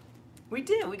out. We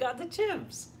did, we got the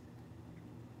chips.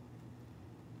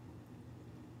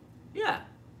 Yeah.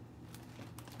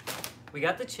 We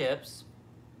got the chips.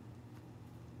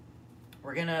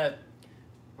 We're gonna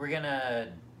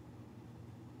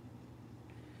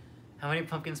How many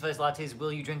pumpkin spice lattes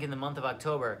will you drink in the month of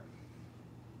October?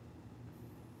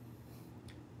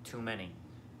 Too many.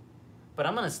 But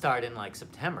I'm gonna start in like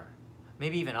September,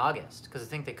 maybe even August, because I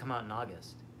think they come out in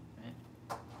August.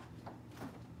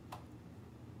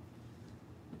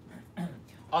 Right?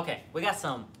 Okay, we got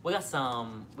some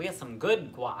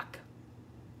good guac.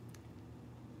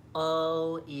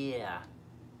 Oh yeah.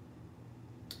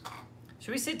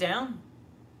 Should we sit down?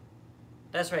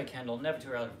 That's right, Kendall. Never too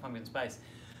early for pumpkin spice.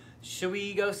 Should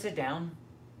we go sit down?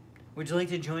 Would you like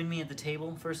to join me at the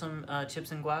table for some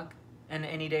chips and guac and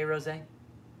Anyday Rosé?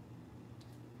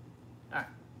 All right.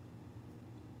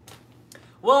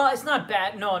 Well, it's not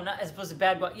bad. No, not as opposed to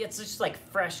bad guac. Yeah, it's just like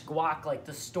fresh guac, like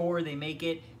the store they make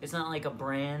it. It's not like a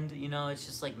brand, you know. It's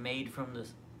just like made from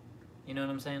this. You know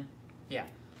what I'm saying? Yeah.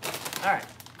 All right.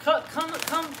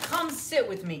 Come sit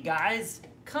with me, guys.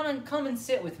 Come and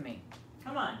sit with me.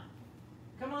 Come on.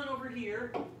 Come on over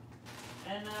here,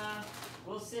 and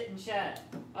we'll sit and chat.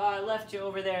 Oh, I left you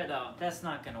over there, though. That's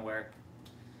not gonna work.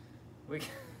 It's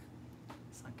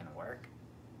not gonna work.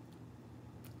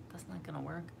 That's not gonna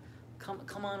work.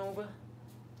 Come on over.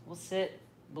 We'll sit.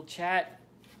 We'll chat.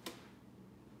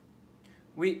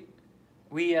 We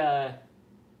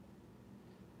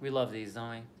love these,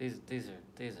 don't we?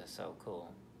 These are so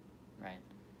cool, right?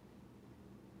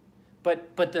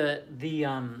 But the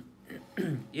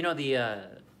you know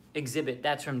the exhibit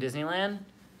that's from Disneyland.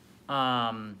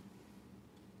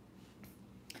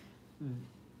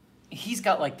 He's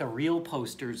got like the real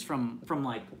posters from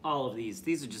like all of these.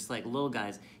 These are just like little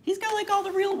guys. He's got like all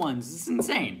the real ones. It's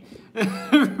insane,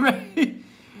 right?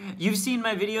 You've seen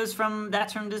my videos from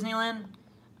that's from Disneyland,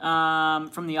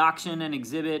 from the auction and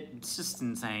exhibit. It's just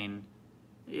insane.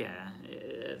 Yeah,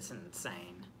 it's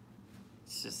insane.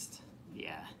 It's just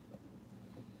yeah.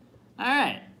 All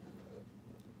right.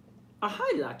 Oh,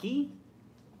 hi, Lucky.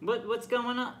 What's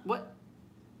going on? What?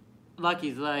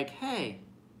 Lucky's like, hey.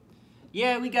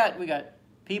 Yeah, we got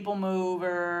People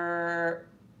Mover,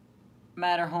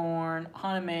 Matterhorn,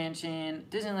 Haunted Mansion,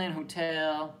 Disneyland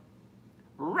Hotel,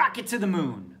 Rocket to the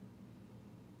Moon.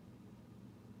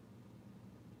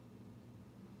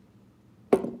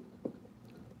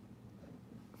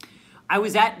 I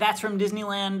was at That's from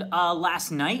Disneyland last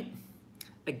night.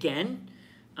 Again.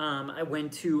 I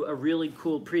went to a really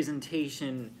cool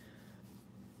presentation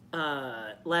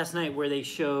last night where they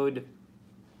showed,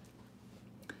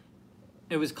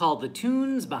 it was called The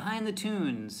Tunes Behind the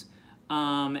Tunes.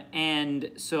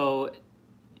 And so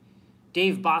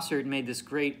Dave Bossert made this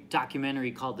great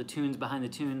documentary called The Tunes Behind the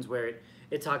Tunes where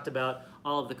it talked about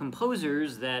all of the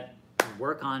composers that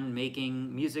work on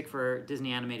making music for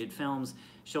Disney animated films,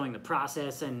 showing the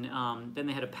process, and then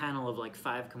they had a panel of like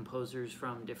 5 composers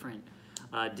from different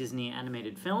Disney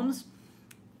animated films,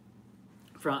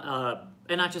 and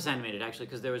not just animated actually,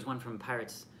 because there was one from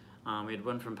Pirates. We had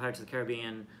one from Pirates of the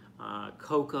Caribbean,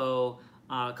 Coco,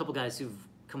 a couple guys who've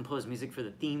composed music for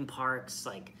the theme parks.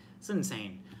 Like, it's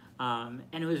insane, and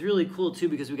it was really cool too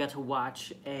because we got to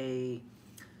watch a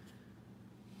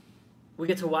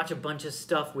bunch of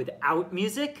stuff without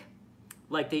music.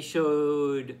 Like they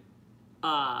showed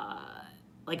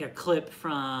like a clip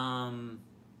from.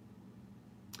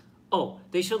 Oh,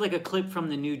 they showed like a clip from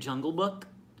the new Jungle Book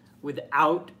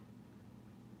without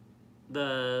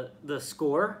the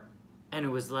score, and it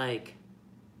was like,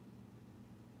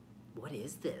 what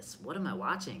is this? What am I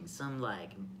watching? Some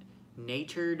like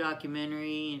nature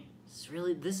documentary.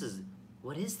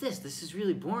 What is this? This is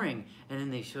really boring. And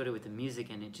then they showed it with the music,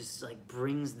 and it just like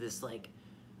brings this like,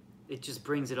 it just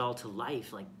brings it all to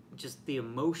life. Like just the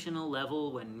emotional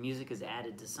level when music is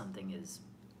added to something is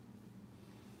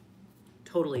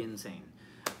totally insane.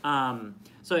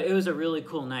 So it was a really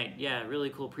cool night. Yeah, really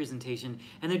cool presentation.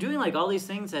 And they're doing like all these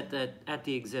things at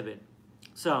the exhibit.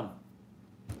 So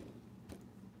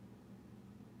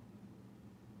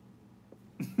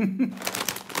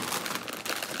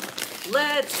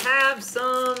let's have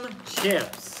some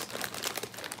chips.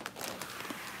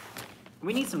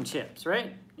 We need some chips,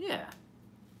 right? Yeah.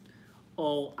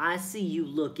 Oh, I see you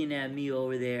looking at me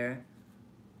over there.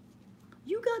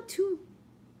 You got 2.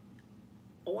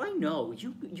 Oh, I know.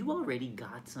 You already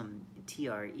got some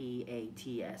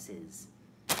TREATS's.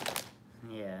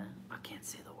 Yeah, I can't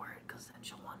say the word because then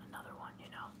she'll want another one, you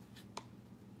know.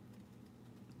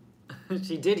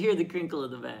 She did hear the crinkle of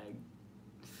the bag.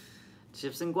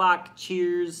 Chips and guac,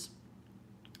 cheers.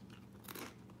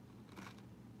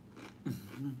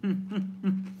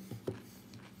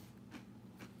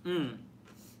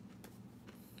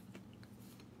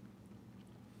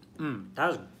 That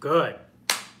was good.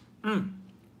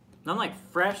 I'm like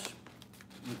fresh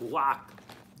guac.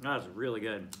 That was really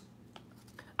good.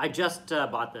 I just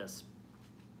bought this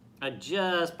I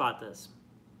just bought this.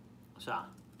 So.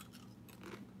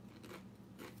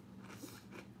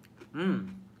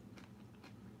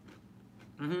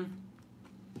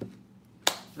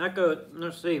 Not good.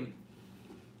 Let's see.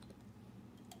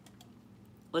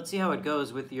 Let's see how it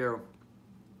goes with your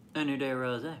Anyday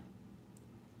Rosé.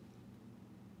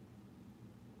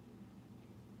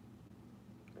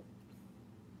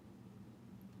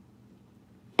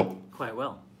 Quite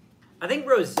well. I think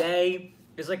rosé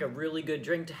is like a really good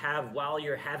drink to have while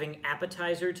you're having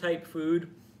appetizer type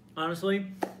food, honestly.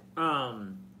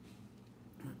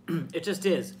 It just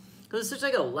is. Because it's such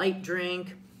like a light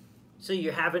drink. So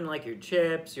you're having like your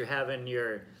chips, you're having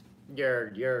your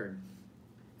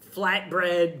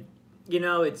flatbread, you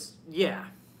know, it's, yeah.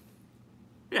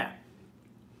 Yeah.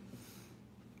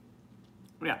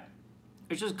 Yeah.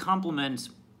 It just complements,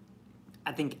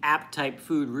 I think, app type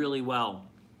food really well.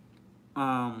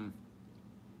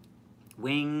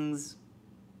 Wings,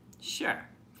 sure.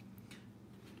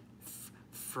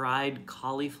 Fried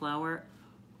cauliflower,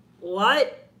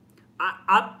 what?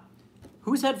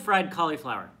 Who's had fried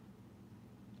cauliflower?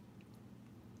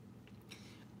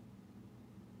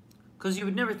 Because you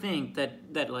would never think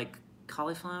that like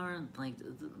cauliflower, like,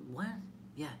 what?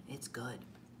 Yeah, it's good.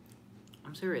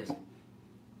 I'm serious.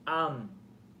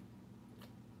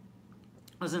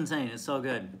 That's insane. It's so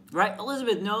good. Right?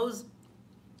 Elizabeth knows.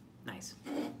 Nice.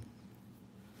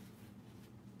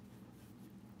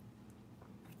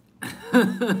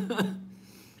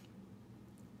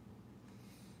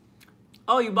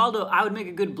 Oh, Ubaldo, I would make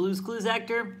a good Blue's Clues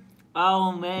actor.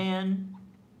 Oh, man.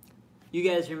 You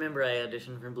guys remember I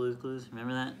auditioned for Blue's Clues?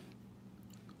 Remember that?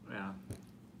 Yeah.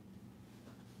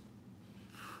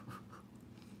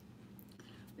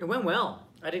 It went well.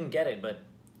 I didn't get it, but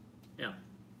yeah.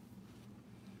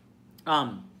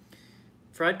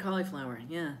 Fried cauliflower,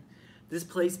 yeah. This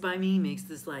place by me makes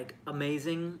this like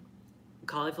amazing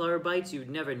cauliflower bites. You'd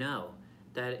never know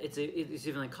that it's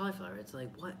even like cauliflower. It's like,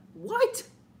 what? What?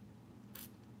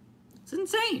 It's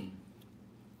insane.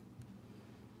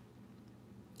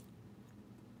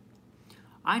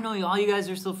 I know all you guys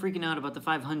are still freaking out about the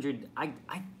 500. I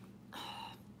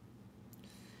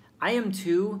am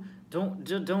too.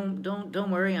 Don't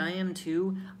worry. I am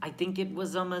too. I think it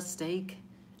was a mistake.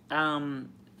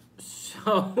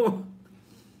 So,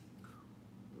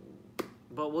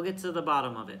 but we'll get to the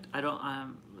bottom of it. I don't.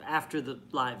 After the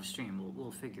live stream,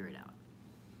 we'll figure it out.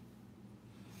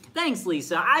 Thanks,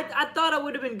 Lisa. I thought I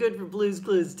would have been good for Blue's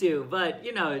Clues too, but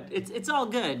you know, it's all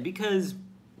good because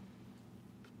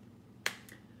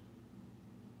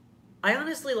I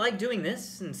honestly like doing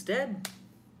this instead.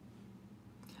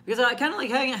 Because I kind of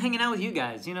like hanging out with you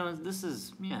guys. You know, this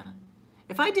is, yeah.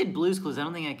 If I did Blue's Clues, I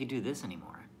don't think I could do this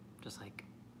anymore. Just like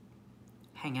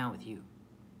hang out with you.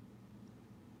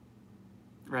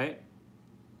 Right?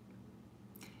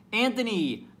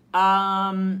 Anthony,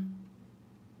 Anthony,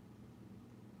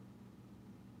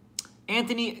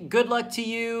 good luck to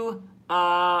you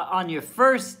on your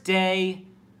first day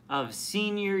of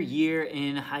senior year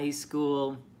in high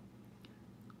school.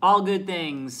 All good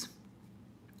things.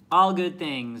 All good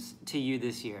things to you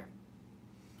this year.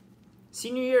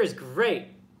 Senior year is great.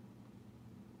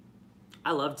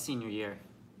 I loved senior year.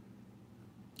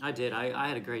 I did. I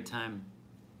had a great time.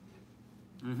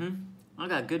 I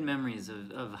got good memories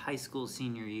of high school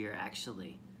senior year,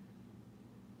 actually.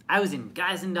 I was in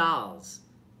Guys and Dolls,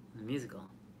 the musical.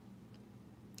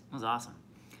 It was awesome.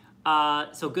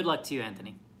 So good luck to you,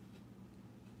 Anthony.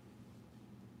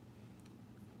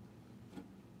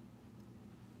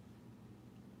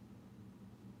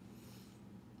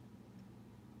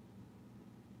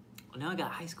 Well, now I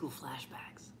got high school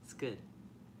flashbacks. It's good.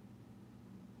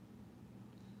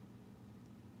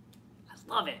 I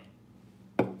love it.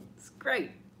 It's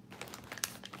great.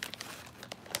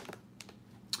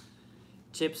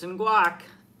 Chips and guac.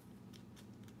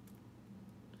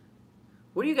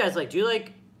 What do you guys like? Do you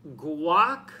like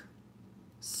guac,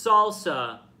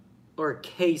 salsa, or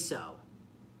queso?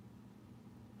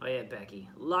 Oh yeah, Becky.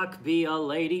 Luck be a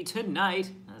lady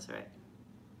tonight. That's right.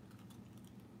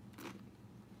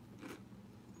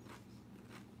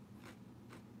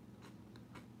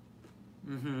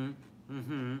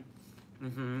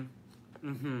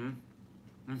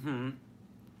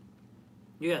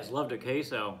 You guys loved a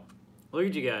queso. Look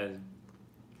at you guys.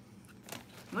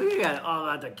 Look at you guys all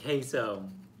about the queso.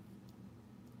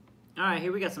 Alright,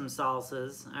 here we got some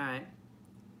salsas. Alright.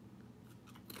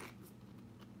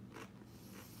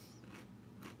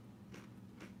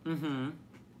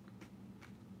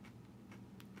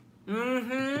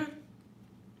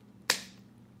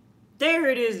 There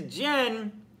it is,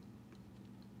 Jen.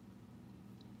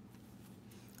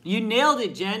 You nailed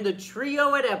it, Jen. The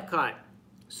trio at Epcot.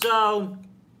 So,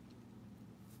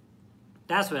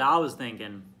 that's what I was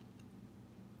thinking.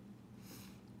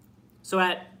 So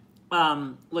at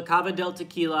La Cava del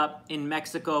Tequila in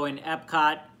Mexico in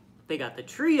Epcot, they got the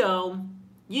trio.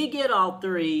 You get all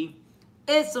three.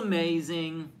 It's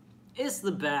amazing. It's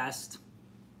the best.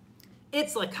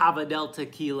 It's La Cava del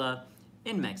Tequila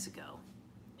in Mexico,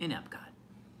 in Epcot.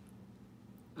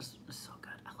 It's so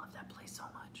good. I love that place so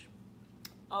much.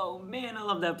 Oh man, I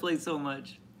love that place so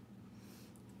much.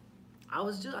 I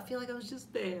feel like I was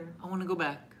just there. I want to go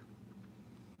back.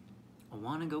 I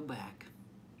want to go back.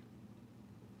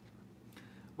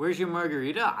 Where's your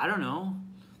margarita? I don't know.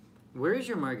 Where is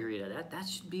your margarita? That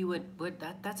should be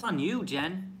that's on you,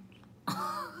 Jen.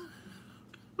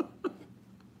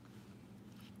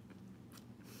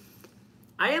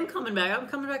 I am coming back. I'm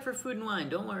coming back for food and wine.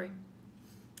 Don't worry.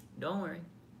 Don't worry.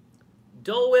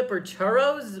 Dole Whip or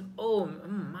churros? Oh,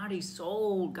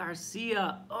 Marisol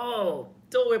Garcia. Oh,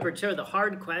 Dole Whip or churro. The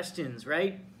hard questions,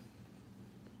 right?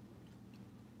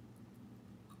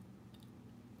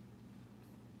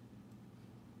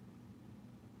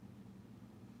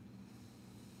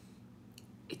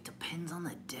 It depends on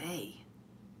the day.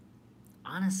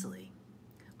 Honestly.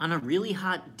 On a really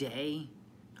hot day,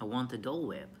 I want the Dole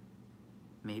Whip.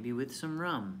 Maybe with some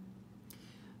rum.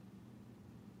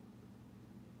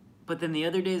 But then the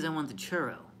other days I want the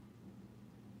churro.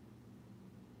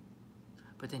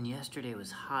 But then yesterday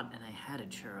was hot and I had a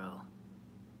churro.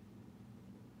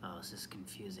 Oh, this is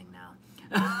confusing now.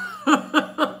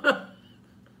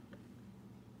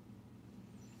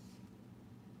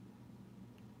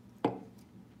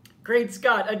 Great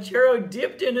Scott, a churro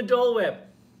dipped in a Dole Whip.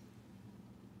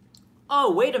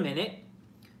 Oh, wait a minute.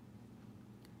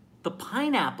 The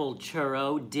pineapple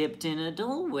churro dipped in a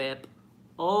Dole Whip.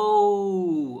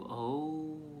 Oh.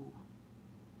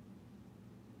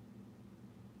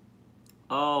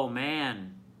 Oh,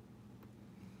 man.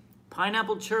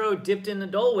 Pineapple churro dipped in a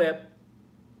Dole Whip.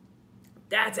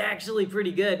 That's actually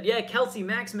pretty good. Yeah, Kelsey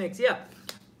Max Mix, yeah.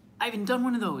 I haven't done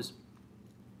one of those.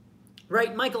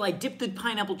 Right, Michael, I dipped the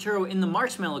pineapple churro in the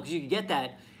marshmallow because you could get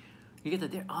that. You get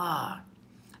that there. Ah.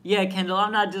 Yeah, Kendall,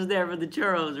 I'm not just there for the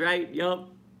churros, right? Yup.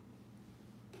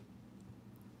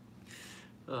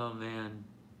 Oh, man.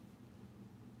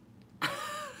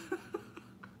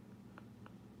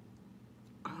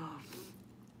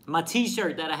 My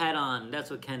t-shirt that I had on, that's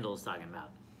what Kendall's talking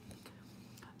about.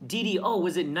 Dee, oh,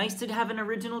 was it nice to have an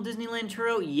original Disneyland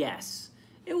churro? Yes.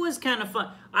 It was kind of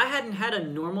fun. I hadn't had a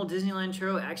normal Disneyland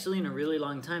churro actually in a really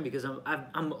long time because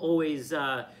I'm always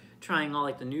trying all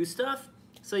like the new stuff.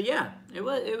 So yeah, it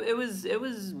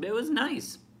was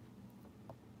nice.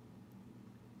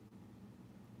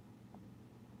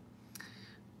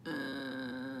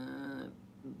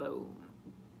 Boom.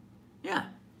 Yeah.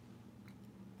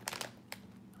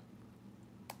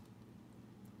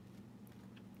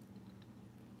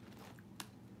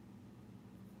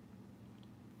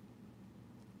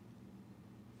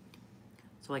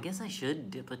 So I guess I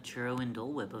should dip a churro in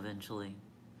Dole Whip eventually.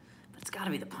 But it's gotta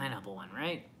be the pineapple one,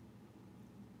 right?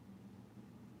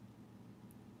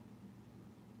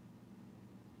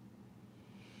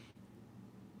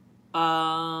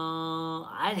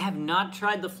 I have not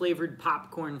tried the flavored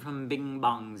popcorn from Bing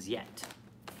Bongs yet.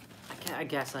 I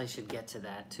guess I should get to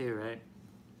that too, right?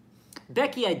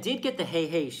 Becky, I did get the Hey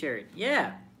Hey shirt.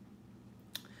 Yeah.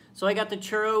 So I got the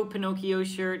Churro Pinocchio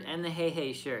shirt and the Hey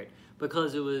Hey shirt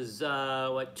because it was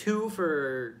what, two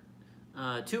for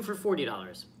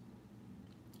 $40.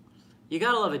 You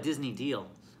gotta love a Disney deal.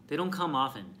 They don't come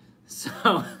often.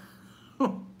 So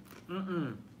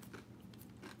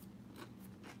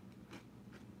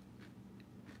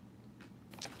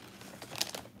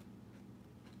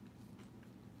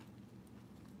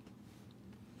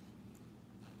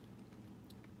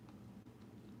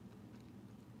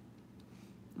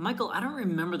Michael, I don't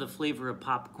remember the flavor of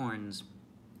popcorns.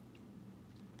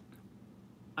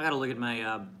 I gotta look at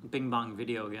my Bing Bong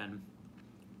video again.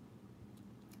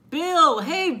 Bill!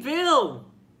 Hey, Bill!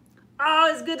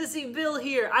 Oh, it's good to see Bill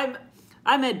here.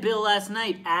 I met Bill last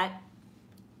night at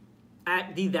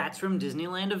the That's From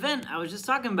Disneyland event I was just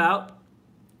talking about.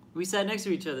 We sat next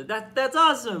to each other. That's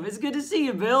awesome. It's good to see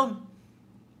you, Bill.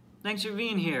 Thanks for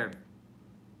being here.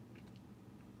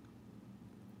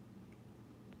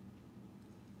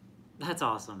 That's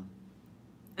awesome.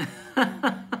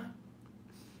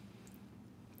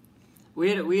 we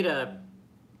had a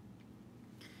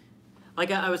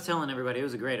like I was telling everybody, it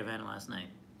was a great event last night.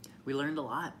 We learned a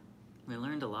lot. We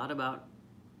learned a lot about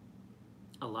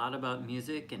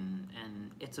music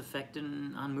and its effect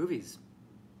on movies.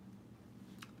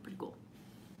 Pretty cool.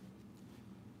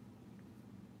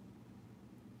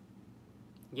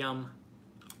 Yum.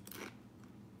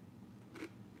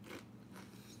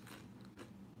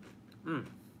 Mmm.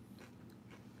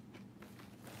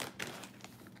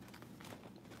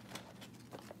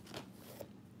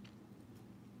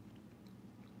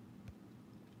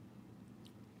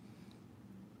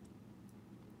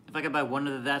 If I could buy one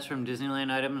of the That's from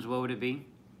Disneyland items, what would it be?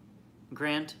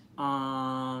 Grant?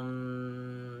 I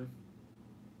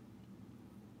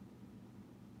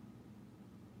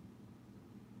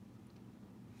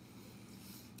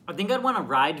think I'd want a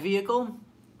ride vehicle.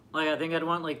 Like, I think I'd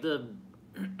want, like, the...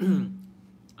 I don't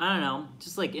know.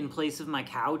 Just, like, in place of my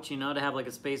couch, you know, to have, like,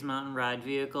 a Space Mountain ride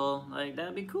vehicle. Like,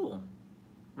 that'd be cool.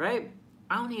 Right?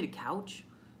 I don't need a couch.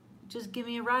 Just give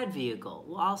me a ride vehicle.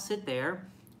 Well, I'll sit there.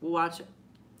 We'll watch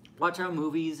our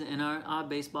movies and our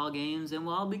baseball games, and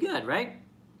we'll all be good, right?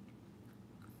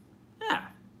 Yeah.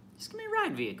 Just give me a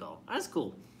ride vehicle. That's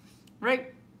cool.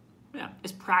 Right? Yeah.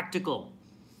 It's practical.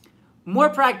 More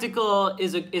practical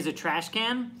is a trash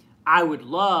can. I would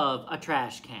love a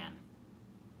trash can.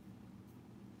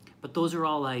 But those are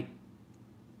all like...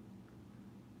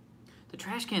 The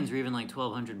trash cans are even like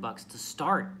 $1,200 to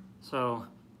start. So,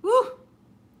 woo!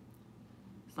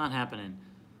 It's not happening.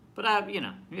 But, you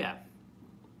know, yeah.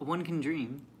 One can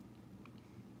dream.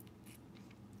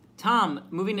 Tom,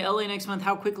 moving to LA next month,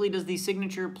 how quickly does the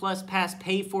Signature Plus Pass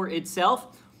pay for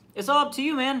itself? It's all up to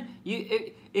you, man.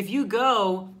 If you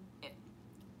go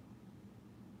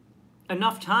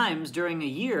enough times during a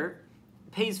year,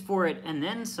 it pays for it and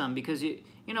then some, because you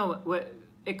know what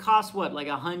it costs, what, like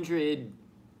 $100?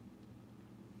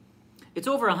 It's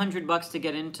over $100 to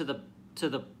get into the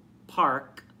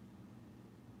park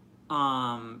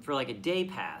for like a day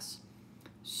pass.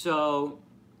 So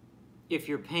if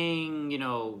you're paying, you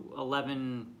know,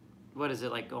 what is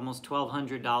it, like almost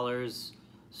 $1,200,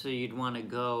 so you'd want to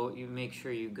go, you make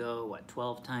sure you go, what,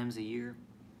 12 times a year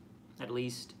at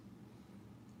least.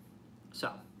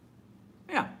 So,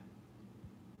 yeah.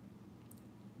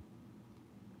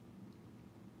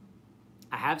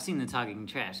 I have seen the talking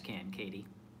trash can, Katie.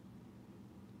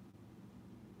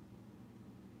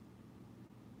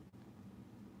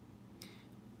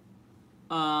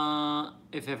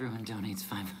 If everyone donates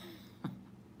 $5.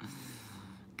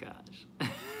 Gosh.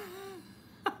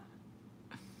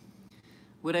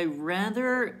 Would I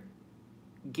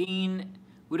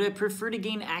prefer to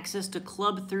gain access to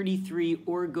Club 33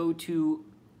 or go to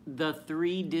the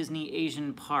 3 Disney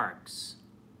Asian parks?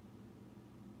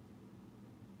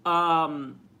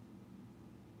 Would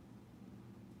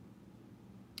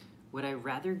I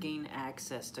rather gain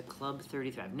access to Club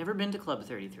 33? I've never been to Club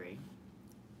 33.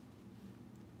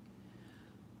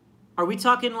 Are we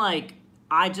talking like,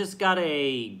 I just got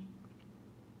a...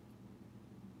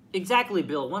 Exactly,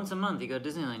 Bill. Once a month, you go to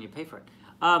Disneyland, you pay for it.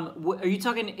 Are you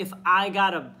talking if I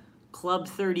got a Club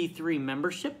 33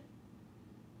 membership?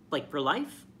 Like, for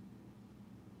life?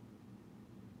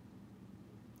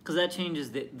 Because that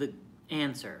changes the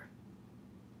answer.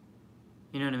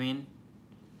 You know what I mean?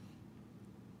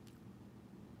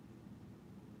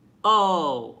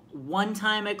 Oh, one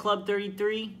time at Club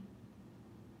 33?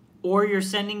 Or you're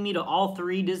sending me to all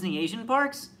 3 Disney Asian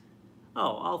parks? Oh,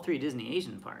 all 3 Disney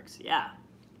Asian parks, yeah.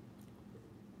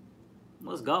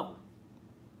 Let's go.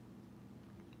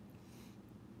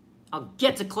 I'll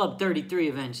get to Club 33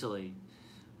 eventually.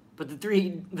 But the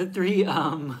three the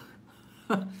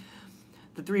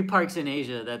 3 parks in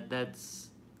Asia, that's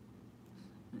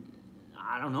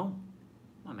I don't know.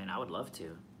 I mean, I would love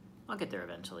to. I'll get there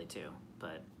eventually too,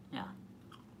 but yeah.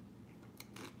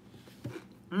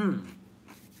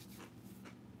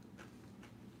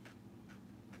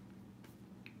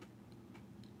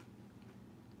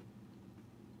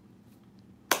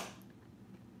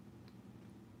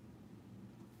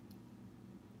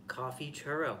 Coffee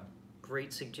churro.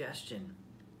 Great suggestion.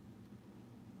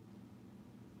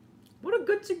 What a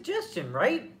good suggestion,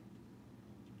 right?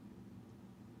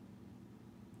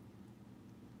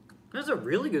 That's a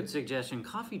really good suggestion.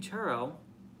 Coffee churro.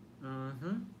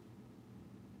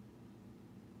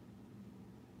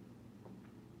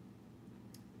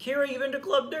 Kira, you've been to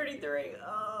Club 33.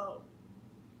 Oh.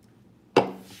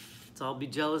 Let's all be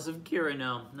jealous of Kira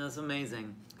now. That's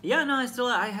amazing. Yeah, no,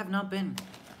 I have not been.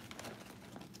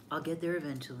 I'll get there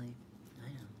eventually. I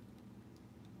know.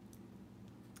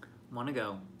 Wanna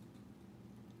go.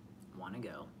 Wanna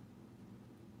go.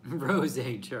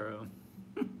 Rosé churro.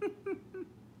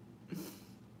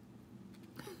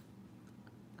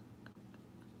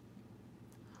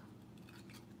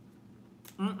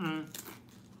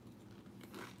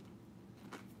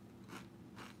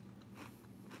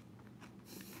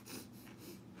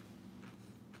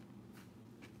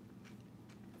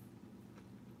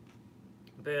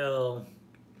 Bill.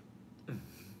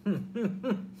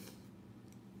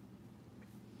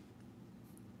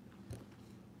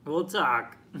 We'll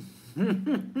talk.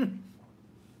 Did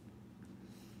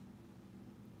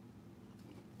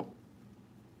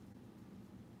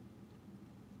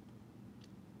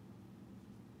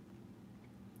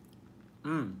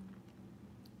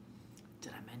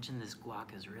I mention this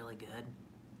guac is really good?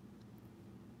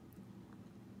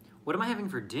 What am I having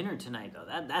for dinner tonight, though?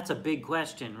 That's a big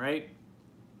question, right?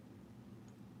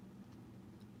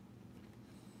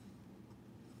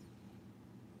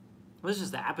 Well, this is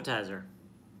just the appetizer.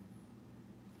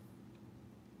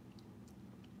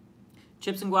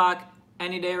 Chips and guac,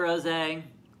 Anyday rosé.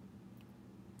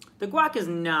 The guac is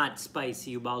not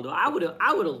spicy, Ubaldo. I would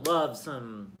have loved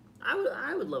some.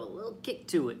 I would love a little kick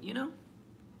to it, you know.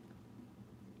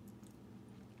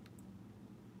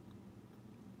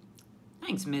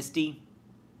 Thanks, Misty.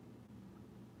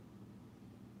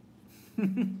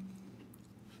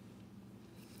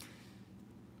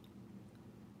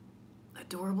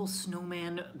 Adorable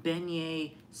snowman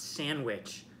beignet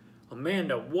sandwich.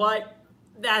 Amanda, what?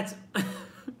 That's...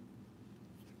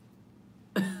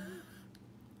 That's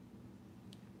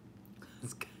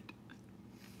good.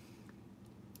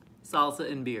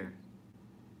 Salsa and beer.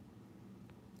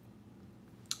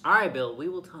 All right, Bill, we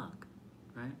will talk,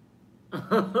 right?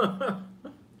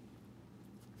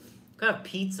 Could have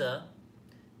pizza.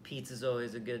 Pizza's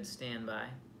always a good standby.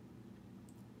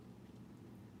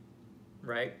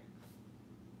 Right?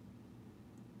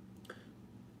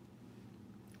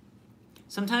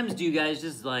 Sometimes do you guys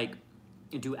just like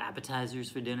do appetizers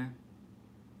for dinner?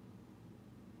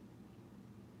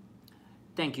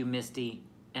 Thank you, Misty,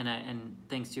 and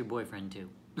thanks to your boyfriend too.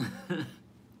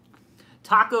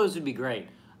 Tacos would be great.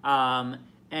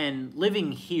 And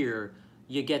living here,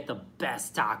 you get the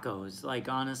best tacos. Like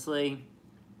honestly,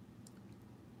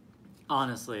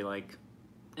 like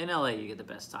in LA, you get the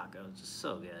best tacos. Just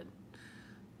so good.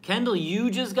 Kendall,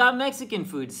 you just got Mexican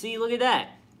food. See, look at that.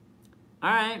 All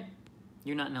right.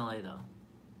 You're not in LA though.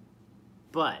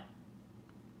 But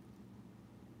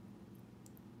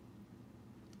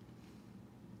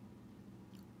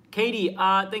Katie,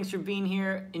 thanks for being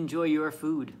here. Enjoy your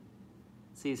food.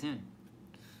 See you soon.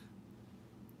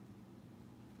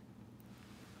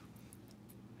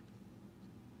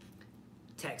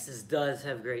 Texas does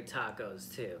have great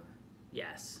tacos too.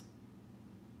 Yes.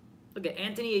 Look at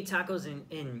Anthony ate tacos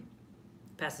in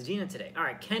Pasadena today. All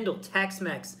right, Kendall,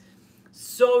 Tex-Mex.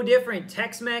 So different.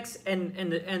 Tex-Mex and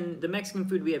the Mexican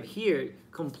food we have here,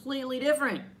 completely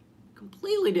different.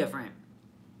 Completely different.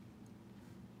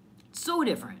 So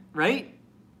different, right?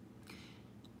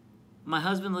 My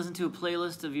husband listened to a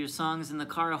playlist of your songs in the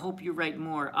car. I hope you write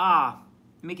more.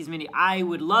 Mickey's Mini. I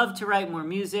would love to write more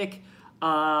music.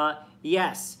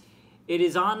 Yes, it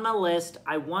is on my list.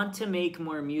 I want to make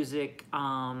more music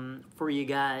for you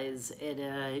guys.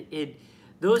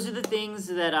 Those are the things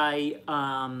that I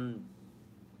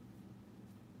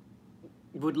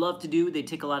would love to do. They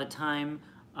take a lot of time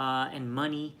and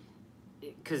money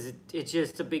because it's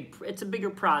just a bigger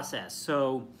process.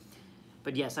 So,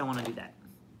 but yes, I want to do that.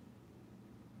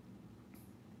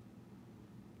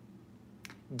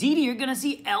 Dee, you're gonna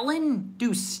see Ellen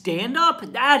do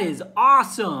stand-up? That is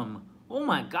awesome. Oh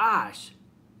my gosh.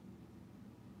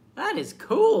 That is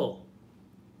cool.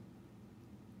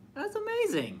 That's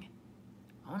amazing.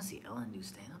 I want to see Ellen do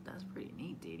stand-up. That's pretty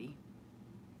neat, Dee.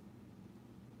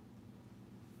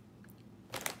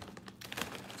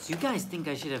 So you guys think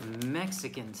I should have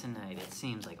Mexican tonight, it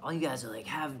seems like. All you guys are like,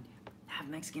 have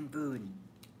Mexican food.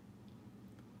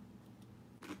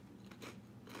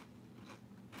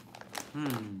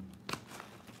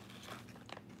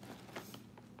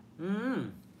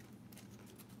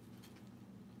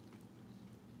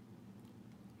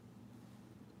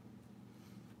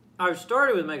 I've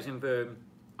started with Mexican food,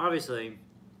 obviously.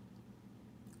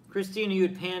 Christina, you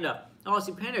had Panda. Oh,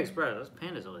 see, Panda Express.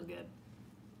 Panda's always good.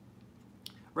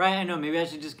 Right, I know. Maybe I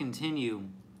should just continue.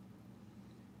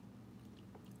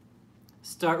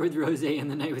 Start with rosé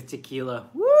and the night with tequila.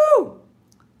 Woo!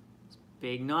 It's a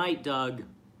big night, Doug.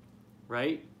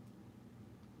 Right?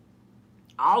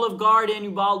 Olive Garden,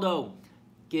 Ubaldo.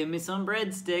 Give me some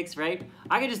breadsticks, right?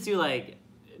 I could just do like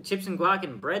chips and guac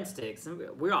and breadsticks and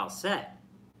we're all set.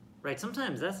 Right?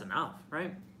 Sometimes that's enough,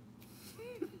 right?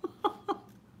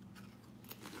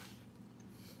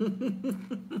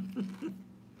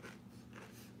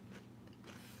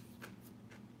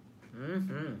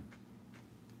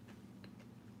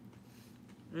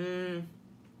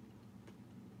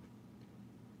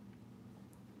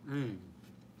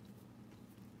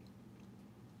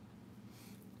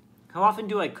 How often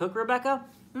do I cook, Rebecca?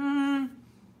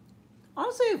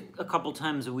 I'll say a couple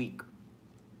times a week.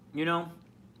 You know,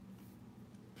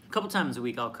 a couple times a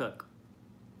week I'll cook.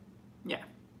 Yeah.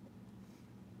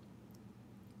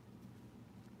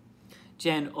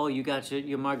 Jen, oh, you got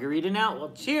your margarita now?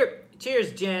 Well,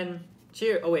 cheers, Jen.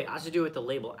 Cheers. Oh, wait, I should do it with the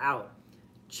label out.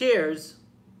 Cheers.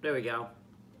 There we go.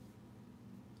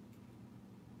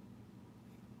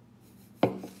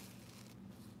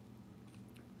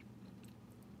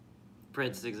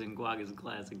 Breadsticks and guac is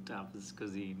classic tapas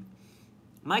cuisine.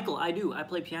 Michael, I do. I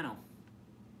play piano.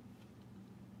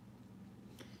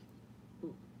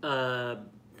 I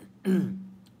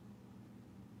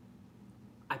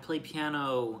play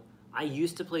piano. I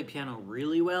used to play piano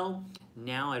really well.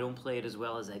 Now I don't play it as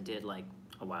well as I did like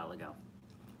a while ago.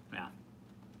 Yeah.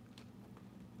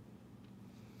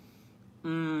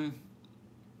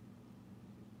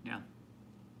 Yeah.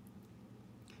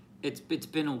 It's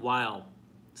been a while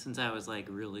since I was like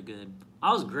really good.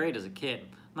 I was great as a kid.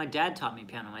 My dad taught me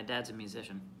piano. My dad's a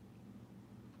musician.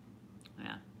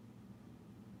 Yeah.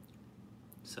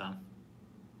 So.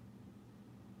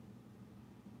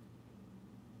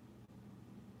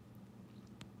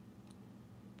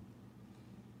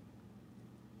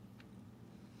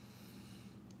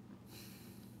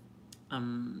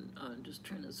 I'm just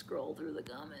trying to scroll through the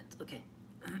comments. Okay.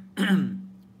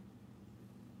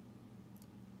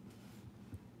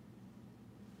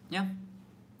 Yeah.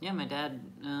 Yeah, my dad,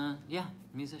 yeah,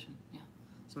 musician, yeah.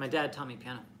 So my dad taught me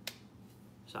piano.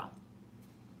 So.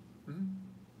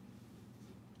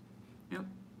 Yep.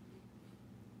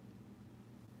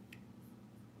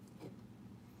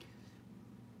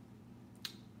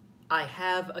 I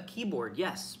have a keyboard,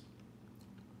 yes.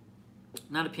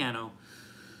 Not a piano.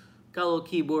 Got a little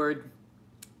keyboard.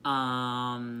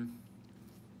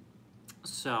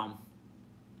 So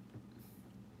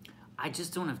I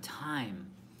just don't have time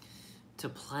to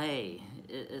play.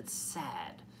 It's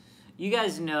sad. You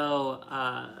guys know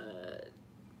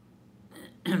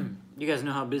you guys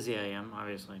know how busy I am,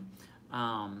 obviously.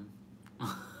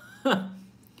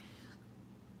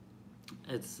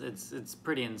 It's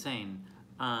pretty insane.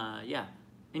 Yeah.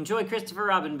 Enjoy Christopher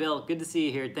Robin Bill. Good to see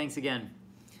you here. Thanks again.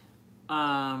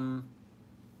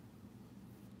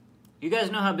 You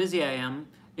guys know how busy I am.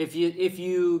 If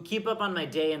you keep up on my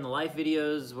day in the life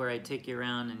videos where I take you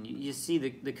around and you see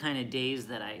the kind of days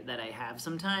that I have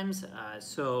sometimes,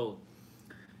 so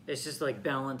it's just like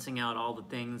balancing out all the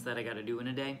things that I got to do in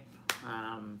a day,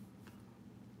 and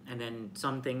then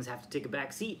some things have to take a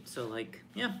back seat. So like,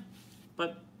 yeah,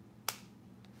 but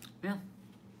yeah,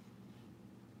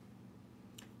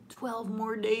 12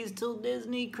 more days till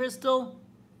Disney, Crystal.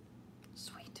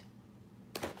 Sweet.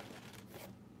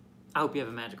 I hope you have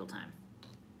a magical time.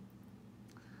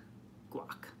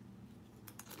 Guac.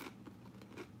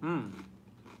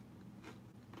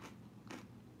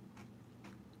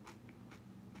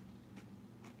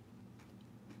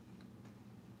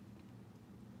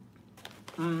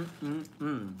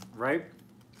 Right?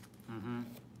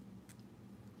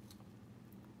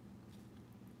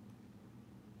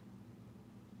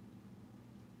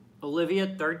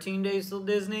 Olivia, 13 days till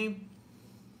Disney.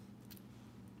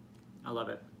 I love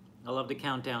it. I love the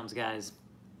countdowns, guys.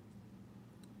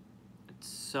 It's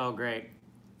so great.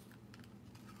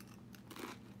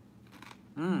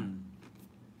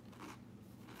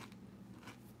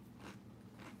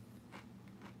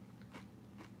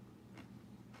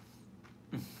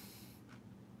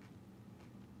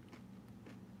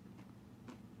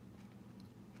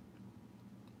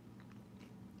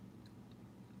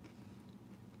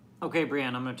 Okay,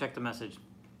 Brianne, I'm gonna check the message.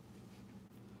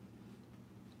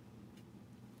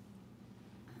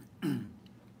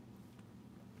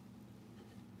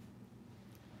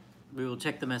 We will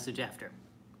check the message after.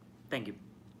 Thank you.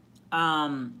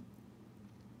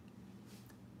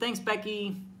 Thanks,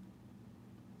 Becky.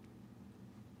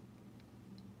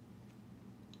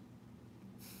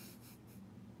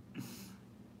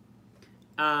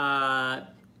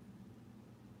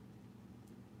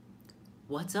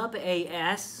 What's up,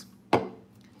 AS?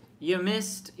 You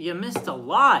missed a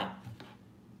lot.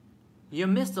 You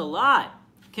missed a lot.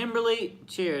 Kimberly,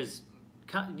 cheers.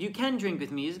 You can drink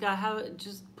with me. You just gotta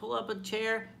just pull up a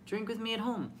chair, drink with me at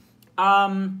home.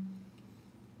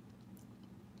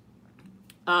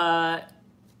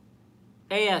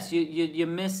 AS, you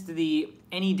missed the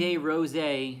Anyday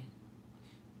Rosé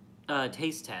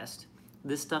taste test.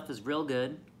 This stuff is real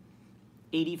good.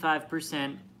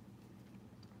 85%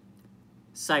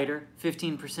 cider,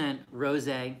 15%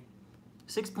 rosé,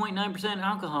 6.9%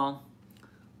 alcohol.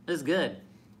 This is good.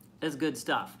 That's good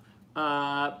stuff.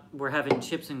 We're having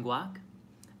chips and guac.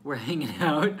 We're hanging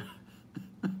out.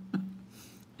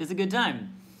 It's a good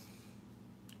time.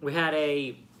 We had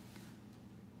a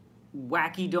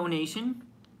wacky donation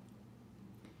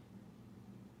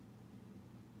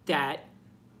that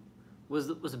was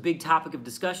a big topic of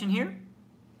discussion here.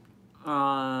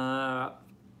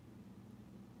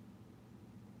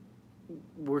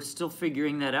 We're still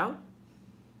figuring that out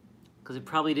because it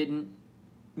probably didn't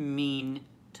mean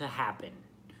to happen.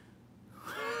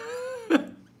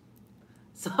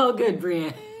 It's all good,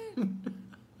 Brienne.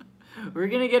 We're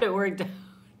gonna get it worked out.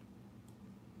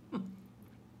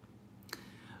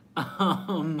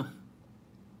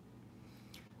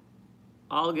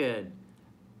 All good.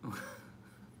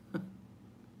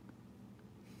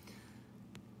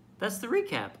 That's the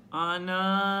recap on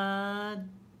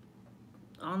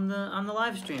the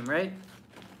live stream, right?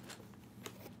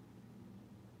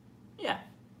 Yeah.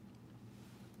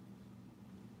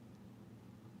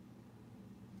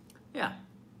 Yeah.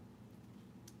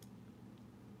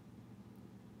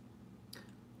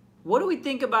 What do we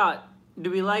think about?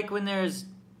 Do we like when there's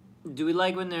a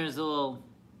little?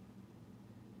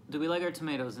 Do we like our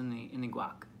tomatoes in the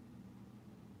guac?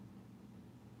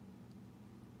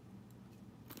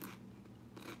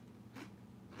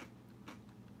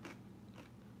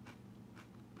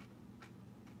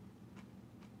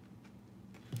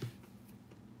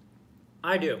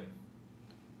 I do.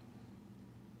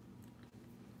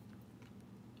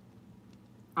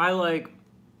 I like,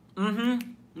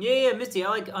 yeah, Misty, I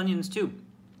like onions too.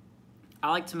 I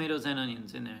like tomatoes and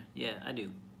onions in there. Yeah, I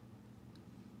do.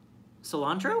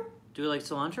 Cilantro? Do we like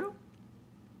cilantro?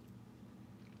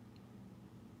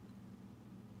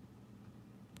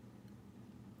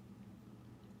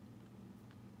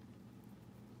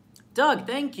 Doug,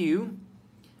 thank you.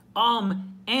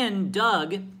 And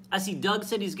Doug, I see Doug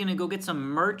said he's gonna go get some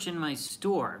merch in my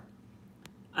store.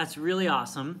 That's really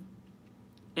awesome.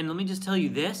 And let me just tell you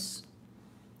this,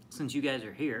 since you guys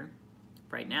are here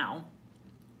right now.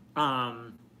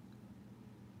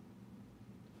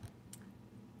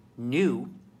 New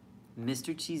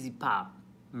mrcheezypop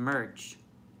merch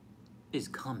is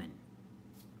coming.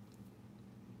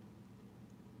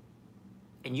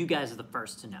 And you guys are the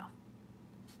first to know.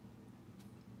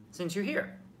 Since you're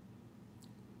here.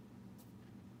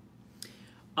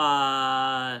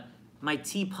 My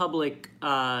TeePublic,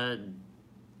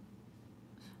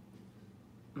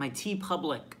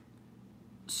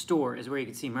 store is where you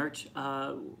can see merch,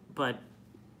 but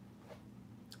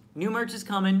new merch is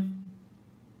coming.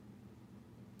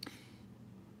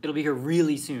 It'll be here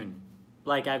really soon.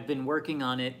 Like, I've been working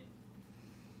on it,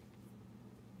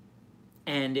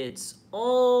 and it's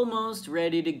almost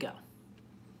ready to go.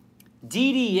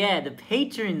 Dee Dee, yeah, the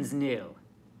patrons knew.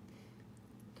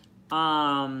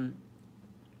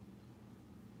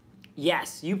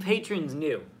 Yes, you patrons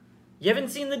knew. You haven't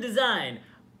seen the design.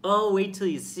 Oh, wait till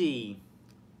you see.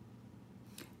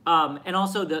 And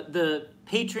also the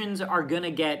patrons are gonna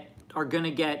get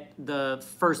the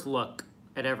first look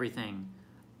at everything.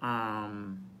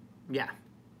 Yeah.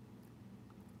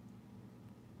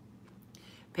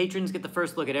 Patrons get the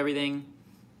first look at everything,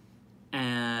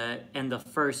 and the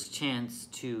first chance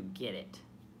to get it.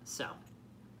 So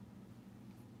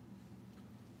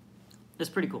that's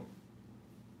pretty cool.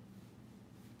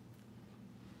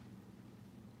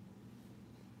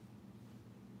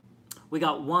 We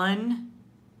got one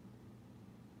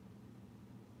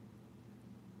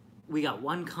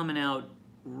coming out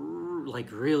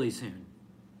like really soon.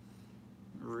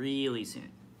 Really soon.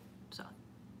 So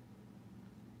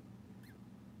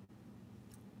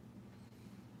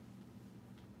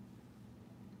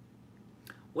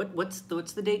what's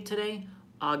the date today?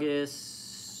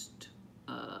 August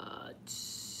I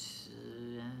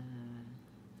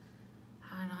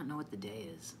do not know what the day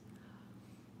is.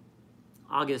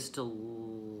 August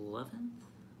 11th?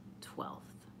 12th.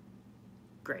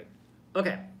 Great.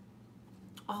 Okay.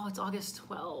 Oh, it's August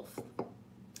 12th.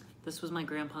 This was my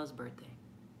grandpa's birthday.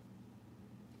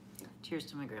 Cheers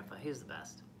to my grandpa. He's the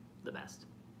best. The best.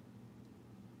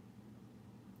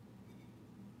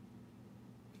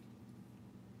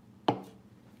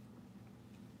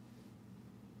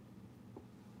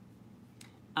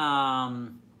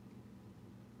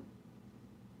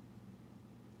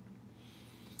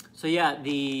 So yeah,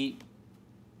 the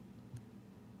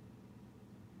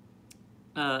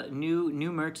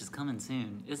new merch is coming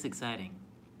soon. It's exciting.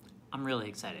 I'm really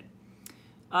excited.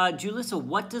 Julissa,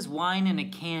 what does wine in a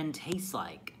can taste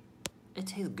like? It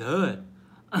tastes good.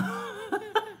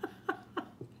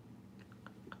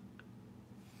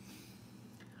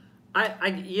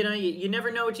 You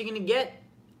never know what you're gonna get.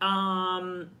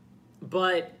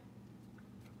 But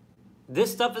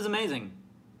this stuff is amazing.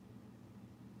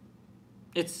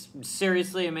 It's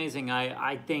seriously amazing.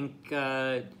 I think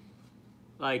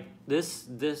like this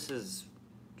is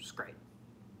just great.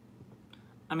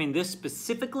 I mean, this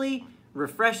specifically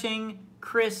refreshing,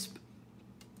 crisp,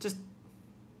 just...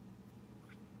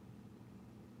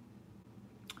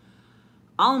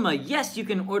 Alma, yes, you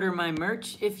can order my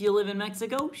merch if you live in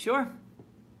Mexico, sure.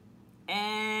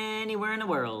 Anywhere in the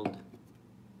world.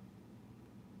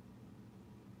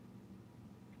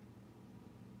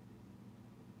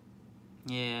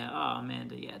 Yeah, oh,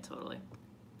 Amanda, yeah, totally.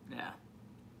 Yeah.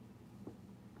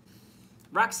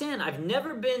 Roxanne, I've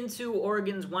never been to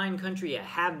Oregon's wine country. I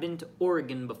have been to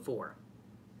Oregon before.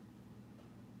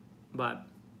 But,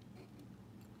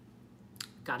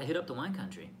 gotta hit up the wine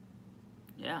country.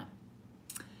 Yeah.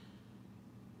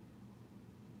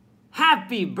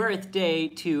 Happy birthday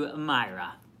to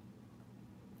Myra.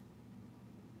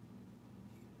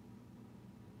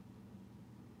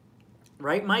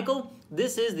 Right, Michael?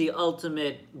 This is the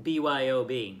ultimate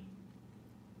BYOB.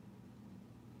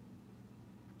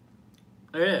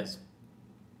 It is.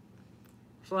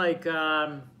 It's like,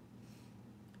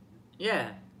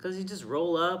 yeah, because you just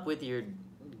roll up with your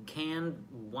canned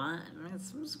wine. I mean,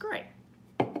 it's great.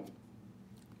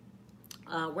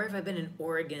 Where have I been in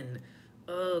Oregon?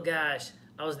 Oh, gosh.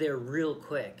 I was there real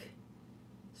quick.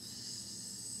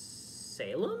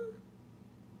 Salem?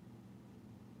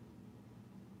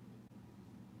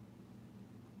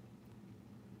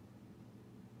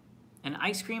 An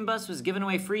ice cream bus was giving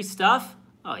away free stuff?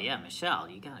 Oh, yeah, Michelle,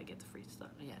 you gotta get the free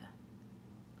stuff. Yeah.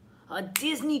 A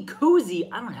Disney koozie.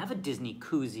 I don't have a Disney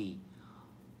koozie.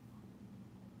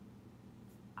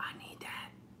 I need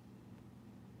that.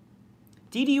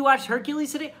 Dee, you watched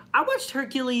Hercules today? I watched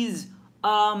Hercules,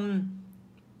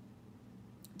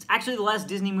 it's actually the last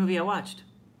Disney movie I watched.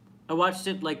 I watched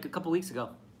it like a couple weeks ago.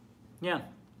 Yeah.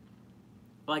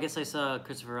 Well, I guess I saw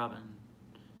Christopher Robin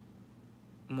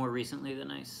more recently than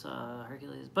I saw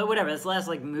Hercules. But whatever, that's the last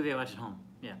like movie I watched at home.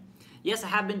 Yeah. Yes, I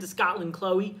have been to Scotland,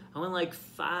 Chloe. I went like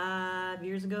 5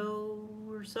 years ago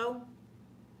or so.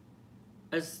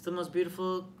 It's the most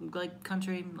beautiful like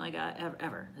country like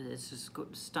ever. It's just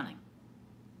stunning.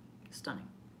 Stunning.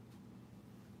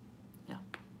 Yeah.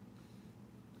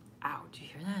 Ow, did you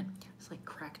hear that? It's like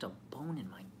cracked a bone in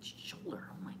my shoulder.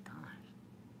 Oh my gosh.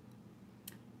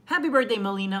 Happy birthday,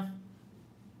 Melina.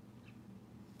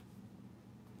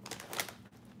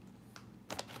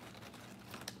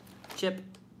 Chip.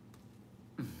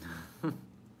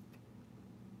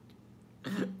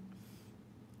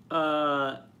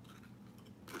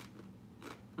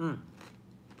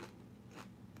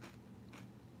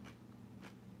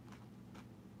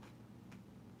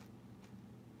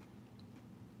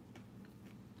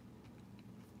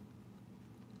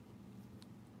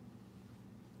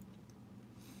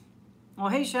 Oh,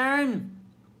 hey, Sharon.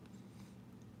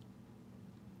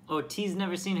 Oh, T's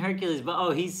never seen Hercules, but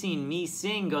oh, he's seen me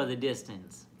sing Go the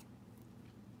Distance.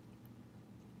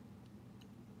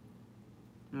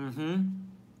 Mm-hmm.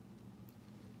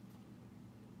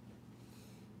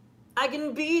 I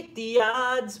can beat the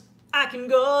odds. I can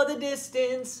go the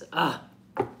distance. Ah,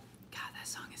 God, that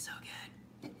song is so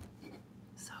good.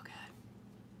 So good.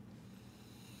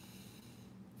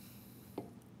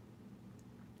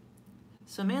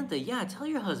 Samantha, yeah, tell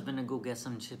your husband to go get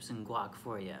some chips and guac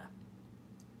for you.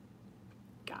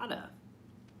 Gotta.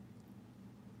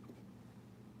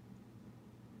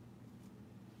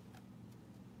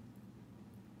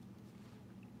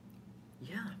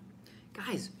 Yeah.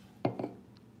 Guys,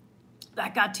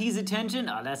 that got T's attention?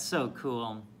 Oh, that's so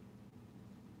cool.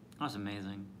 That's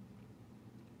amazing.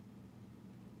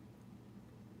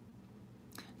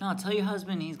 No, tell your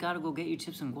husband he's got to go get you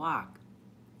chips and guac.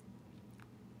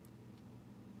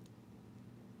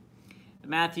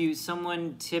 Matthew,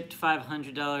 someone tipped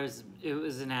 $500. It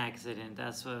was an accident.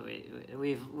 That's what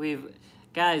we've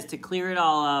guys, to clear it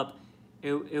all up,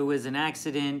 it was an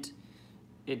accident.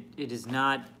 It is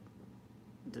not.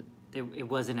 It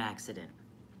was an accident.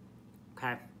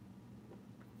 Okay.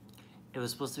 It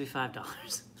was supposed to be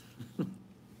 $5.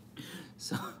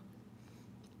 So.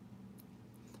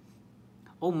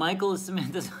 Oh, Michael is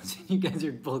Samantha's husband. You guys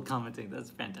are both commenting. That's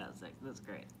fantastic. That's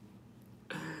great.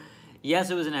 Yes,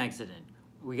 it was an accident.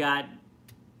 We got...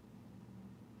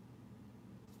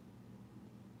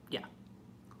 Yeah.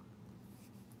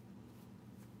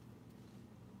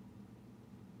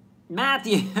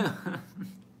 Matthew!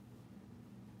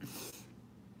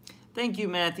 Thank you,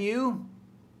 Matthew.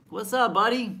 What's up,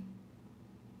 buddy?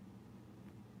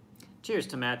 Cheers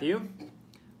to Matthew.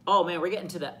 Oh, man, we're getting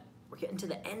to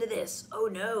the end of this. Oh,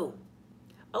 no.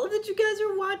 I love that you guys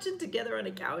are watching together on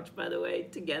a couch, by the way,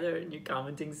 together, and you're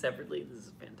commenting separately. This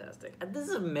is fantastic. This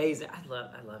is amazing. I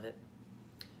love it.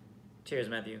 Cheers,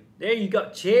 Matthew. There you go.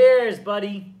 Cheers,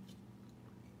 buddy.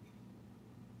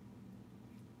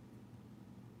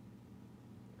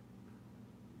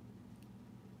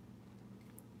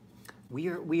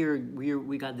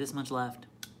 We got this much left.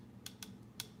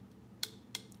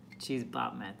 Cheese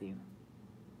pop, Matthew.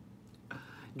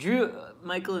 Drew,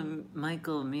 Michael,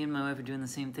 me and my wife are doing the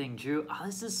same thing. Drew, oh,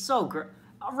 this is so great.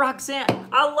 Oh, Roxanne,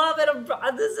 I love it.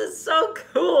 This is so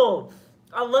cool.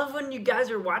 I love when you guys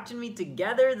are watching me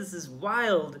together. This is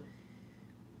wild.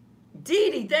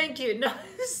 Dee Dee, thank you. No.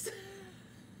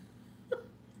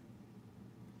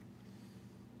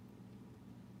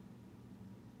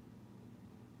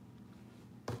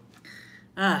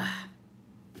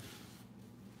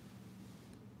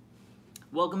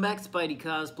 Welcome back, Spidey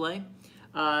Cosplay.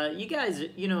 You guys,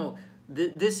 you know,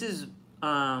 this is,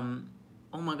 oh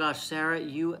my gosh, Sarah,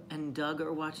 you and Doug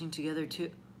are watching together too.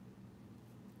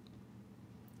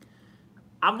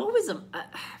 I'm always, they're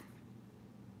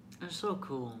so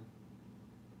cool.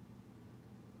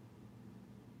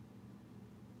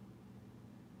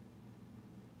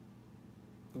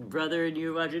 Brother, and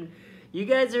you watching. You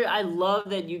guys are, I love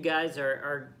that you guys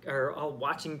are all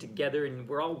watching together, and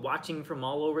we're all watching from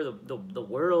all over the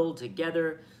world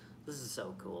together. This is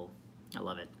so cool. I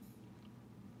love it.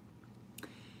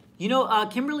 You know,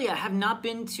 Kimberly, I have not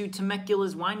been to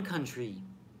Temecula's wine country.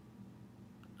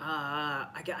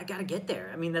 I gotta get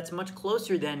there. I mean, that's much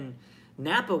closer than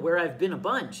Napa, where I've been a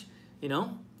bunch, you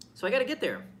know? So I gotta get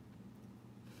there.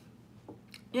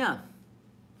 Yeah.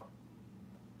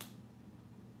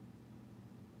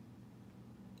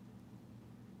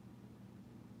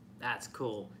 That's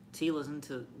cool. T listened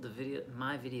to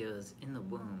my videos in the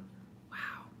womb.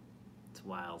 Wow, it's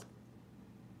wild.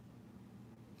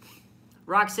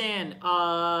 Roxanne,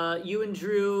 you and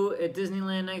Drew at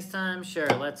Disneyland next time? Sure,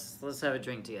 let's have a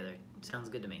drink together. Sounds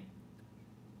good to me.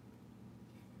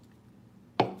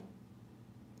 I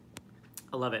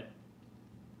love it.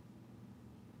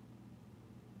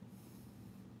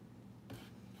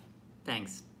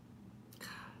 Thanks.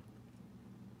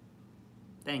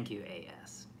 Thank you,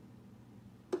 AS.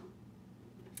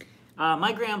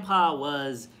 My grandpa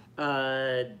was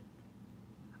the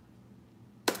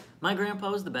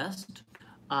best.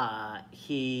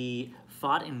 He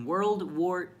fought in World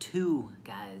War II,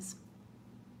 guys.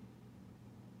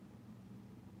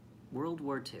 World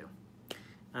War II.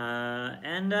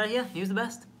 Yeah, he was the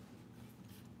best.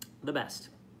 The best.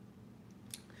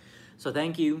 So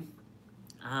thank you.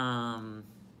 The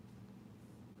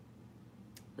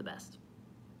best.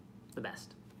 The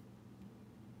best.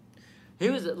 He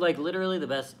was like literally the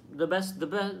best,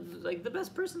 like the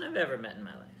best person I've ever met in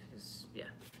my life. Yeah.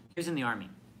 He was in the army.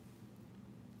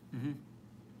 Mm-hmm.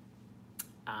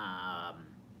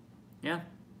 Yeah.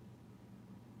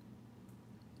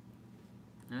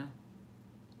 Yeah.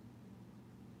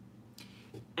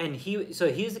 And he's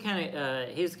the kind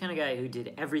of guy who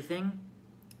did everything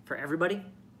for everybody.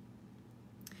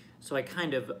 So I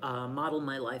kind of modeled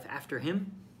my life after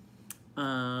him.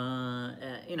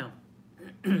 You know,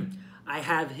 I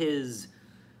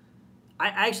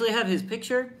actually have his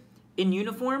picture in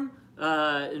uniform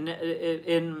next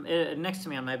to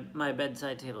me on my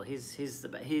bedside table. He's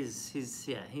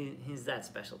that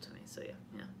special to me. So yeah.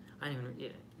 I didn't even, yeah,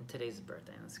 today's his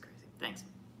birthday. That's crazy. Thanks.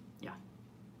 Yeah.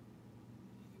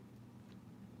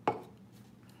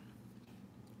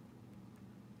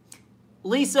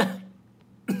 Lisa.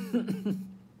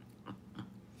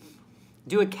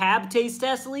 Do a cab taste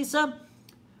test, Lisa?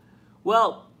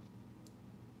 Well,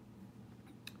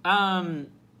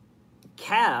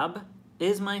 cab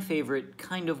is my favorite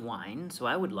kind of wine, so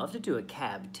I would love to do a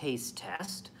cab taste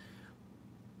test.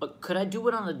 But could I do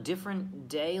it on a different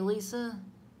day, Lisa?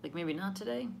 Like maybe not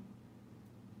today?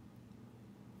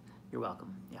 You're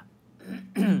welcome, yeah.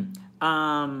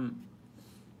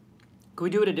 Could we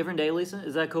do it a different day, Lisa?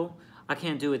 Is that cool? I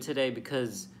can't do it today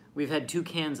because we've had 2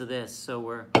 cans of this, so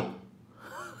we're...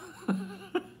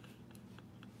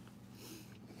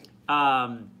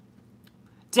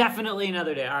 Definitely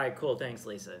another day. All right, cool. Thanks,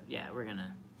 Lisa. Yeah, we're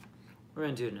gonna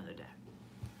do it another day.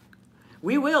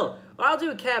 We will. I'll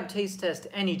do a cab taste test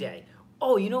any day.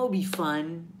 Oh, you know what would be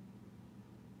fun?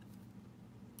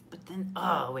 But then,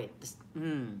 oh wait, this.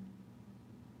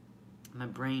 My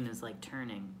brain is like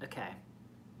turning. Okay.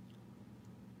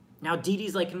 Now Dee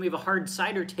Dee's like, can we have a hard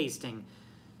cider tasting?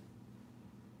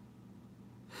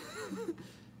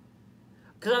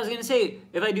 Because I was gonna say,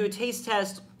 if I do a taste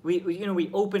test, we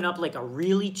open up like a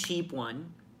really cheap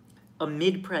one, a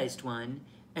mid-priced one,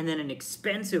 and then an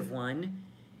expensive one,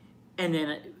 and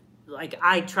then like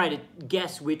I try to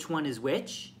guess which one is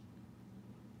which.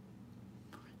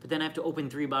 But then I have to open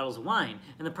 3 bottles of wine,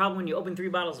 and the problem when you open 3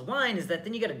 bottles of wine is that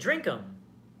then you got to drink them.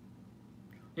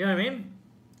 You know what I mean?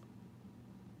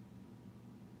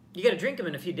 You got to drink them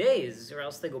in a few days, or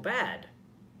else they go bad.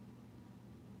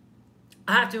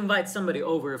 I have to invite somebody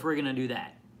over if we're gonna do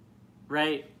that,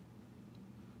 right?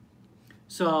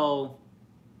 So,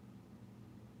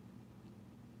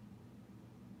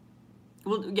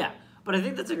 well, yeah, but I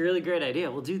think that's a really great idea.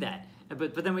 We'll do that.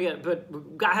 But then we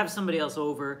gotta have somebody else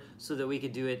over so that we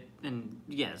could do it, and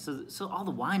yeah, so all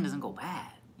the wine doesn't go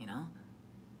bad, you know.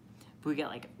 But we got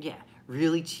like, yeah,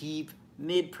 really cheap,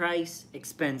 mid-price,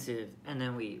 expensive, and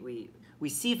then we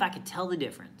see if I could tell the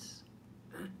difference.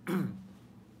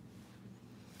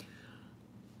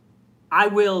 I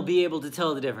will be able to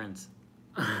tell the difference.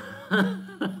 I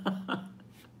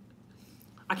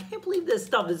can't believe this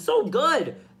stuff is so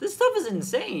good. This stuff is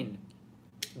insane.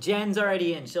 Jen's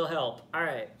already in. She'll help. All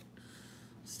right.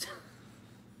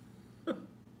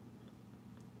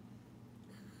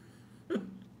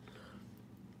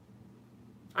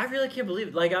 I really can't believe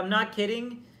it. Like, I'm not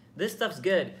kidding. This stuff's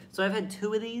good. So I've had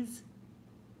 2 of these.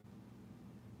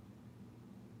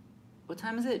 What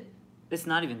time is it? It's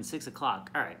not even 6 o'clock.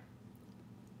 All right.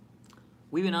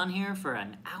 We've been on here for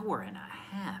an hour and a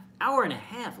half. Hour and a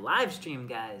half live stream,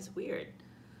 guys. We are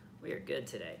good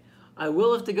today. I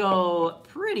will have to go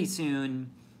pretty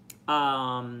soon.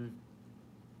 Time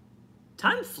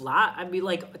flies. I mean,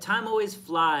 like, time always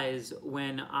flies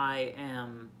when I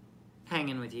am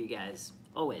hanging with you guys.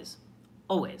 Always.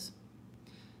 Always.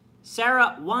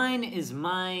 Sarah, wine is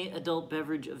my adult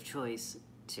beverage of choice,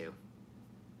 too.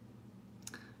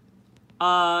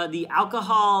 The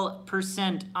alcohol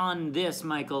percent on this,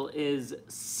 Michael, is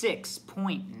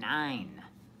 6.9.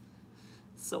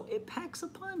 So it packs a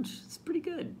punch. It's pretty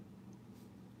good.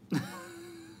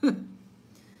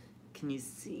 Can you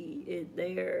see it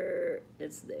there?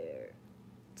 It's there.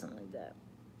 Something like that.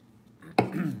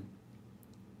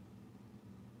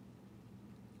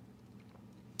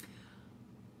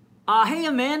 Hey,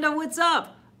 Amanda, what's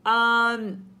up?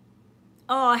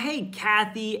 Oh, hey,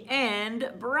 Kathy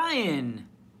and Brian.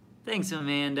 Thanks,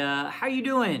 Amanda. How you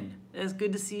doing? It's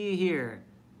good to see you here.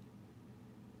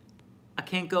 I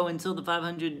can't go until the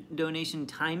 500 donation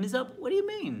time is up? What do you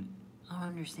mean? I don't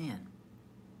understand.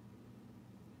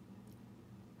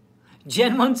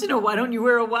 Jen wants to know, why don't you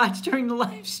wear a watch during the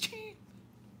live stream?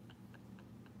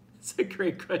 That's a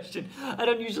great question. I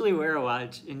don't usually wear a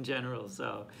watch in general,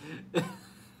 so.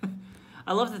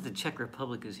 I love that the Czech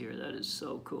Republic is here. That is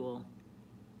so cool.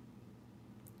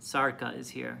 Sarka is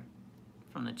here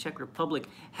from the Czech Republic,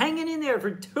 hanging in there for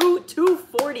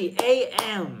 2:40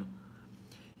 a.m.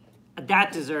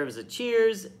 That deserves a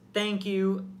cheers. Thank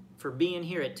you for being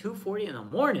here at 2:40 in the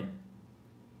morning.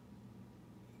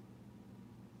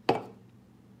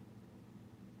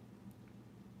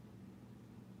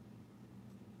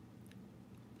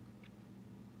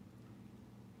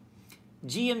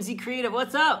 GMZ Creative,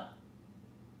 what's up?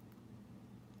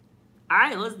 All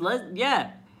right, let's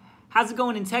yeah. How's it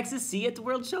going in Texas? See you at the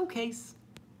World Showcase.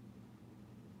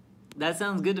 That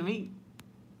sounds good to me.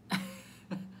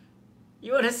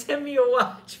 You want to send me a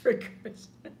watch for Christmas?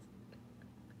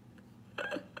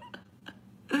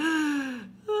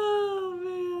 Oh,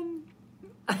 man.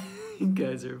 You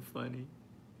guys are funny.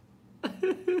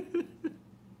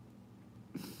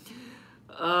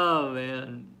 Oh,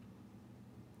 man.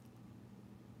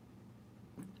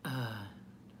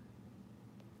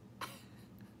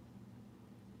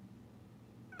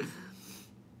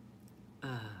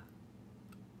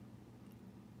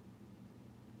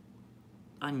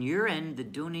 On your end, the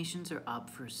donations are up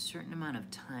for a certain amount of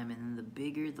time, and then the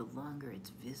bigger, the longer it's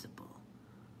visible.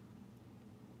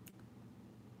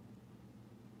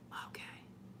 Okay.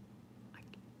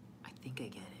 I think I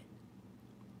get it.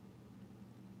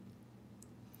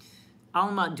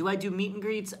 Alma, do I do meet and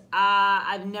greets?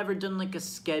 I've never done like a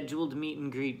scheduled meet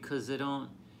and greet because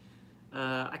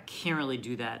I can't really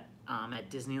do that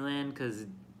at Disneyland because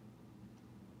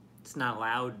it's not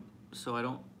allowed, so I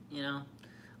don't, you know.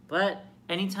 But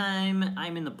anytime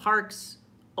I'm in the parks,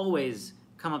 always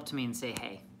come up to me and say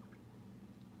hey.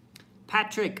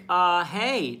 Patrick,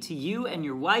 hey to you and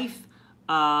your wife.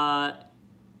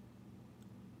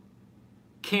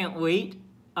 Can't wait.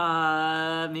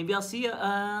 Maybe I'll see you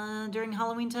during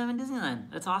Halloween time in Disneyland.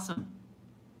 That's awesome.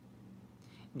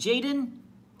 Jaden,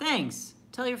 thanks.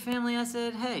 Tell your family I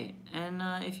said hey. And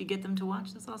if you get them to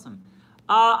watch, that's awesome.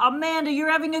 Amanda,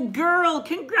 you're having a girl.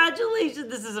 Congratulations.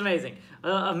 This is amazing.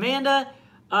 Amanda,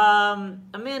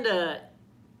 Amanda,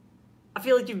 I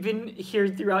feel like you've been here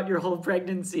throughout your whole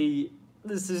pregnancy.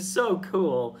 This is so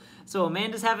cool. So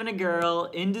Amanda's having a girl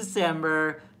in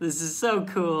December. This is so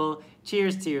cool.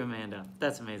 Cheers to you, Amanda.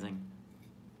 That's amazing.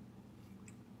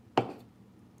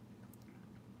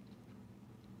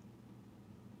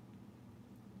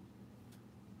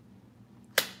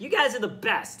 You guys are the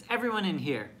best. Everyone in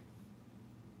here.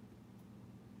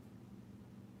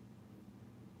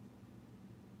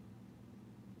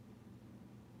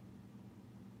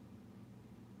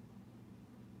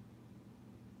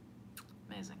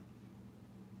 Amazing.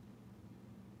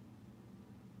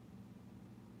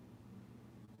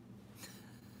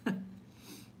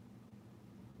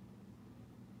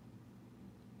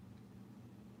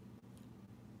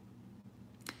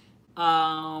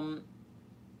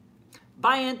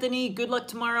 Bye, Anthony. Good luck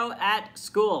tomorrow at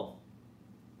school.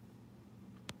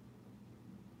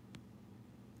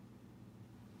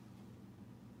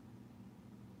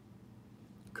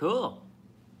 Cool.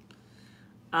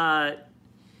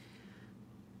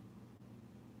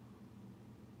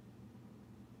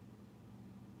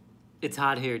 It's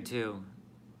hot here too,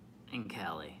 in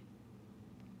Cali.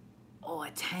 Oh,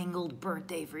 a tangled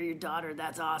birthday for your daughter.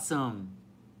 That's awesome.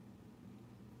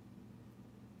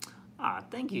 Aw,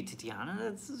 thank you, Tatiana.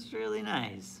 That's really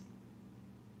nice.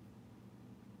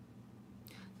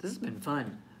 This has been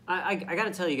fun. I gotta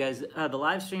tell you guys, the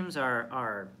live streams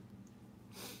are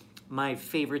my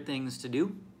favorite things to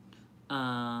do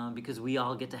because we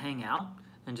all get to hang out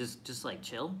and just like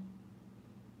chill.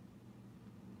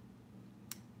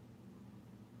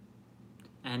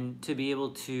 And to be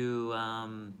able to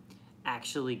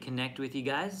actually connect with you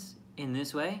guys in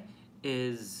this way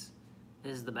is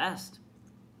the best.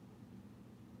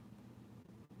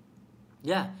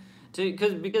 Yeah,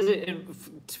 because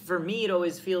for me it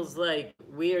always feels like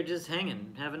we are just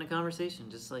hanging, having a conversation,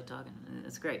 just like talking.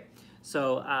 It's great.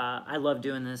 So I love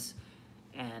doing this,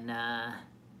 and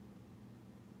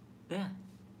yeah,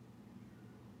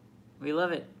 we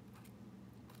love it.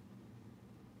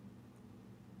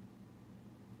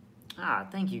 Ah,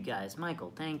 thank you guys.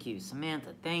 Michael, thank you.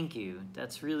 Samantha, thank you.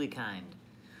 That's really kind.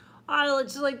 I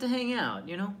just like to hang out,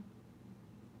 you know?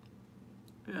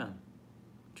 Yeah.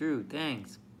 Drew,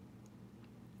 thanks.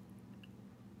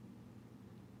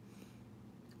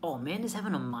 Oh, Amanda's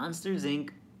having a Monsters,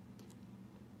 Inc.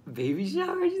 baby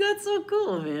shower? That's so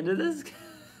cool, Amanda. That's...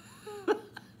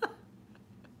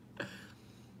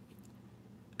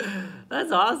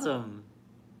 That's awesome.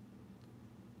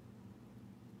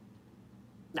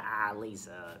 Ah,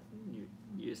 Lisa,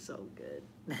 you're so good.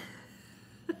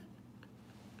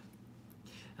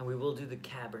 And we will do the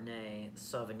Cabernet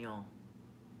Sauvignon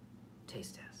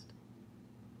taste test.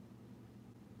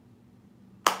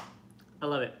 I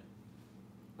love it.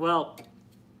 Well,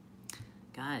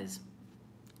 guys,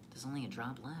 there's only a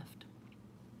drop left.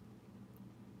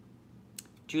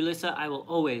 Julissa, I will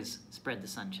always spread the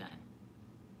sunshine.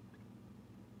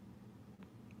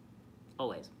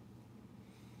 Always.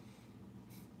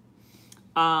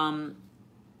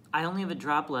 I only have a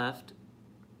drop left.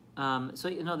 So,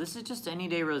 you know, this is just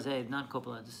Anyday Rosé, not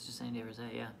Coppola. This is just Anyday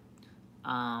Rosé, yeah.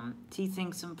 T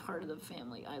thinks I'm part of the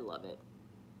family. I love it.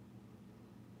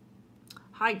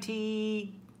 Hi,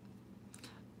 T.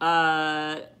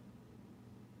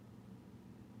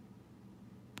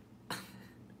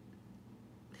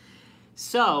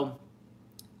 So,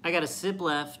 I got a sip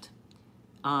left.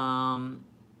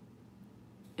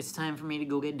 It's time for me to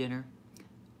go get dinner.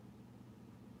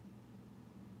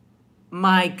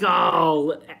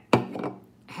 Michael!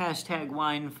 Hashtag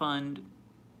wine fund.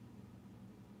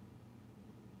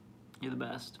 You're the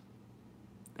best.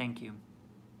 Thank you.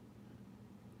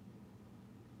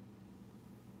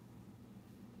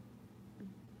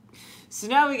 So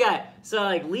now we got, so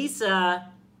like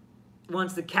Lisa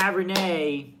wants the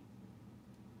Cabernet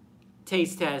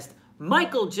taste test.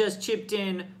 Michael just chipped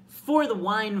in for the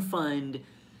wine fund.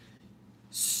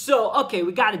 So, okay,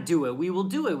 we got to do it. We will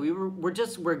do it. We're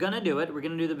going to do it. We're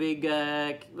going to do the big,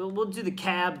 we'll do the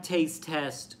cab taste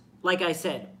test. Like I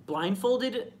said,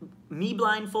 blindfolded, me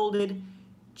blindfolded,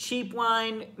 cheap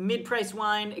wine, mid-price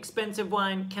wine, expensive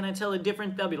wine. Can I tell the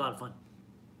difference? That'll be a lot of fun.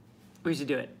 We should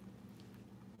do it.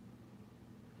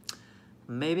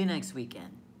 Maybe next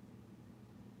weekend.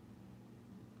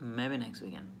 Maybe next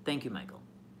weekend. Thank you, Michael.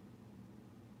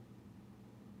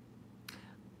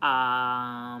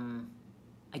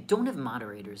 I don't have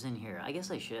moderators in here. I guess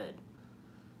I should.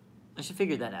 I should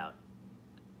figure that out.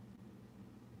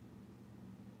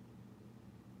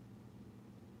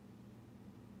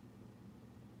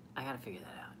 I gotta figure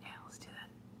that out. Yeah, let's do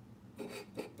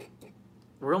that.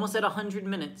 We're almost at 100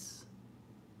 minutes.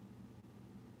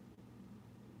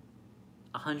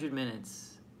 100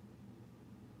 minutes.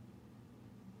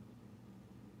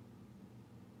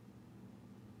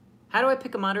 How do I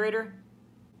pick a moderator?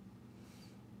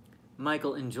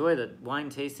 Michael, enjoy the wine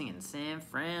tasting in San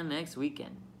Fran next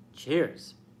weekend.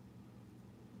 Cheers.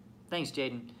 Thanks,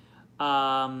 Jaden.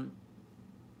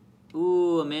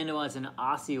 Ooh, Amanda wants an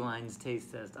Aussie wines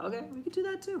taste test. Okay, we could do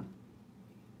that too.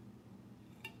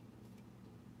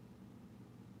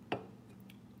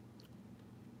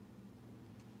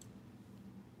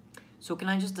 So can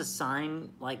I just assign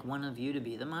like one of you to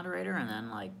be the moderator, and then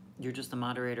like you're just the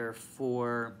moderator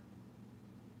for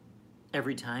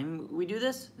every time we do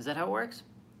this? Is that how it works?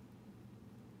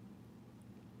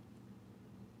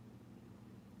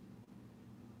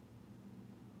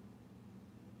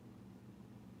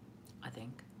 I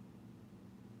think.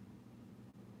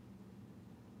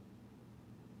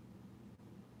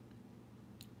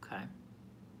 Okay.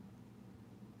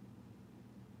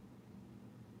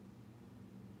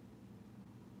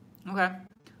 Okay.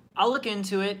 I'll look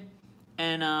into it,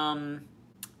 and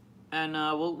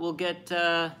we'll get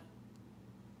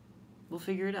we'll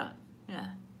figure it out. Yeah.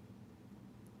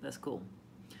 That's cool.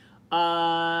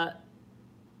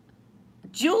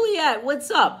 Juliet,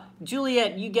 what's up?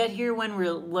 Juliet, you get here when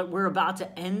we're about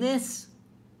to end this?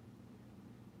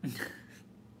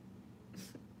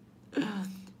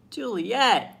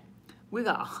 Juliet, we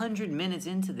got 100 minutes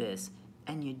into this,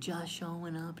 and you're just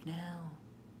showing up now.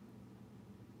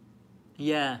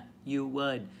 Yeah, you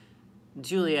would.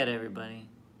 Juliet, everybody.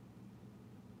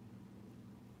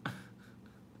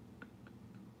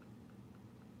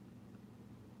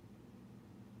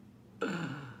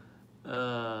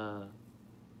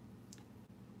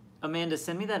 Amanda,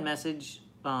 send me that message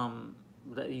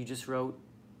that you just wrote,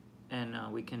 and I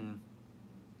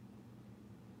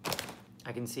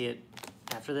can see it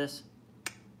after this.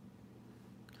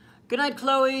 Good night,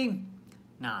 Chloe.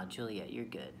 Nah, Juliet, you're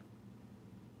good.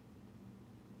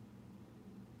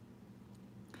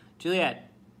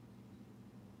 Juliet.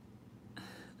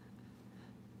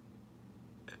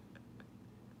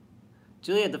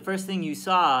 Juliet, the first thing you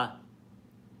saw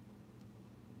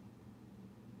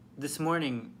this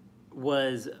morning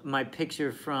was my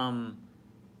picture from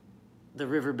the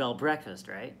River Bell breakfast,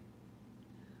 right?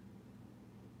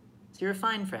 So you're a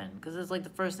fine friend, because it's like the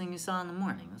first thing you saw in the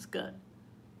morning. That's good.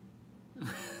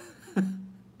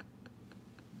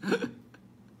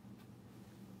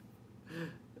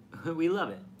 We love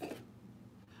it.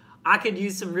 I could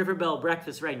use some River Bell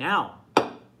breakfast right now.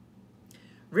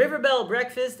 River Bell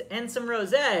breakfast and some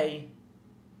rosé.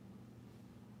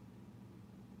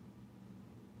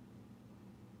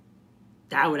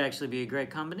 That would actually be a great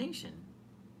combination.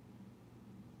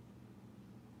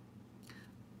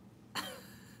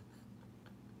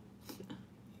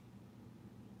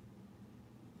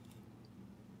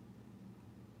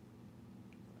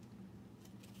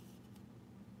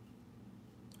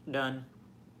 Done.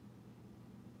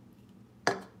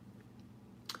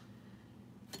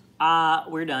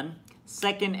 We're done.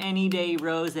 Second Anyday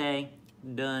Rosé.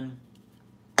 Done.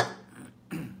 That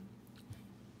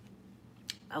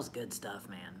was good stuff,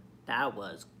 man. That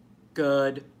was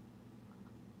good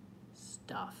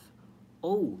stuff.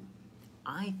 Oh,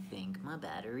 I think my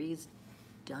battery's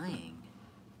dying.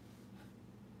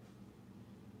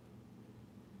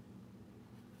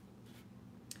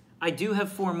 I do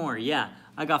have 4 more, yeah.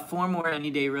 I got 4 more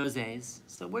Anyday Rosés,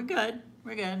 so we're good.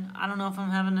 We're good. I don't know if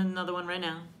I'm having another one right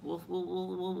now.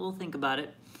 We'll think about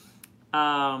it.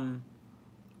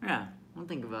 Yeah, we'll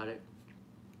think about it.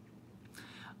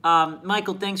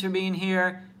 Michael, thanks for being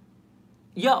here.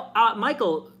 Yo,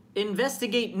 Michael,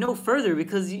 investigate no further,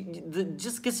 because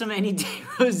just get some Anyday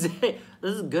Rosé.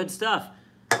 This is good stuff.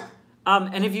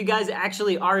 And if you guys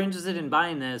actually are interested in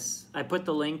buying this, I put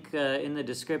the link in the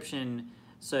description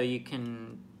so you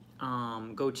can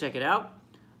go check it out.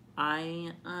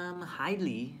 I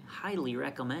highly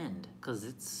recommend, because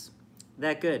it's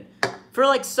that good. For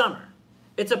like summer.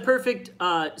 It's a perfect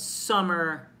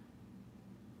summer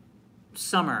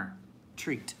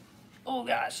treat. Oh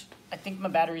gosh, I think my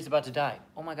battery's about to die.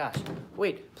 Oh my gosh.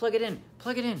 Wait, plug it in,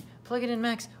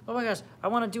 Max. Oh my gosh, I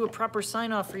want to do a proper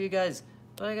sign off for you guys,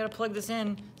 but I gotta plug this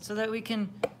in so that we can,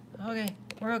 okay,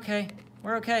 we're okay.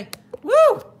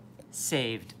 Woo!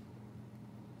 Saved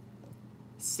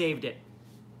it.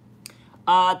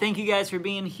 Thank you guys for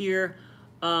being here.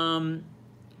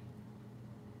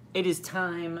 It is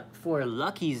time for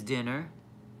Lucky's dinner.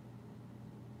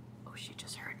 Oh, she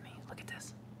just heard me. Look at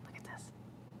this.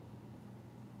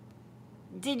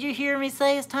 Did you hear me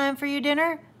say it's time for your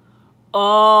dinner?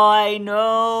 Oh, I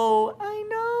know.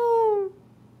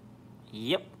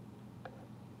 Yep.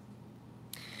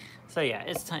 So yeah,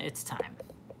 it's time.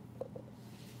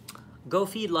 Go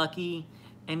feed Lucky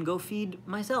and go feed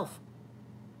myself.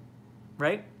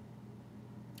 Right?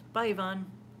 Bye, Yvonne.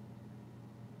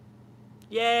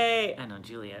 Yay! I know,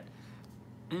 Juliet.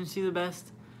 Isn't she the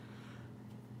best?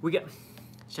 We got.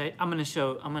 I'm gonna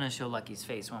show Lucky's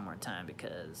face one more time,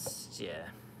 because yeah.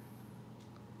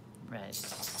 Right.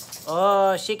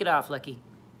 Oh, shake it off, Lucky.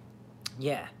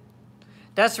 Yeah.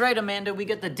 That's right, Amanda. We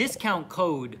got the discount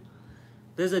code.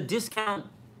 There's a discount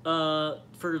for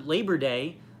Labor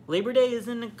Day. Labor Day is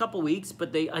in a couple weeks,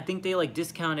 but I think they like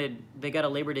discounted, they got a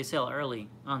Labor Day sale early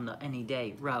on the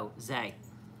Anyday Rosé.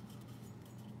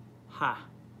 Ha.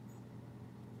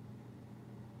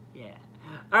 Yeah.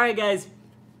 All right, guys.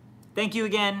 Thank you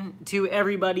again to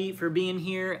everybody for being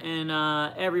here and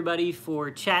everybody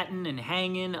for chatting and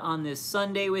hanging on this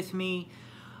Sunday with me.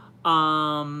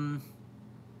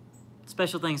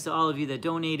 Special thanks to all of you that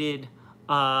donated.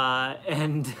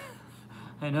 And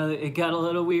I know that it got a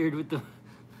little weird with the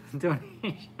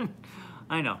donation.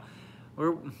 I know.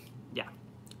 Yeah.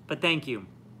 But thank you.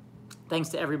 Thanks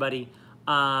to everybody.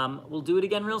 We'll do it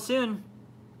again real soon.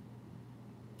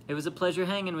 It was a pleasure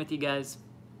hanging with you guys,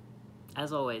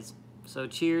 as always. So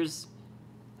cheers.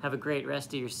 Have a great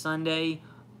rest of your Sunday,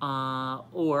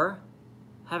 or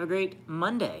have a great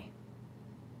Monday,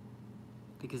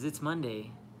 because it's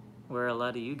Monday where a lot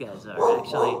of you guys are,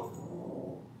 actually.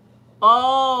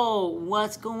 Oh,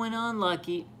 what's going on,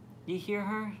 Lucky? You hear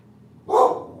her?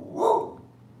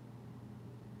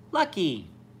 Lucky.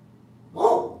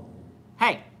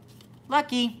 Hey,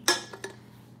 Lucky.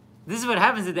 This is what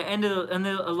happens at the end of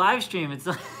the live stream. It's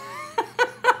like,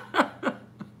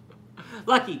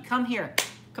 Lucky, come here.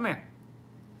 Come here.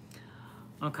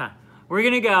 Okay, we're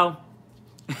gonna go.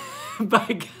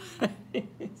 Bye,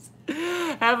 guys.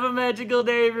 Have a magical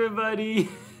day, everybody.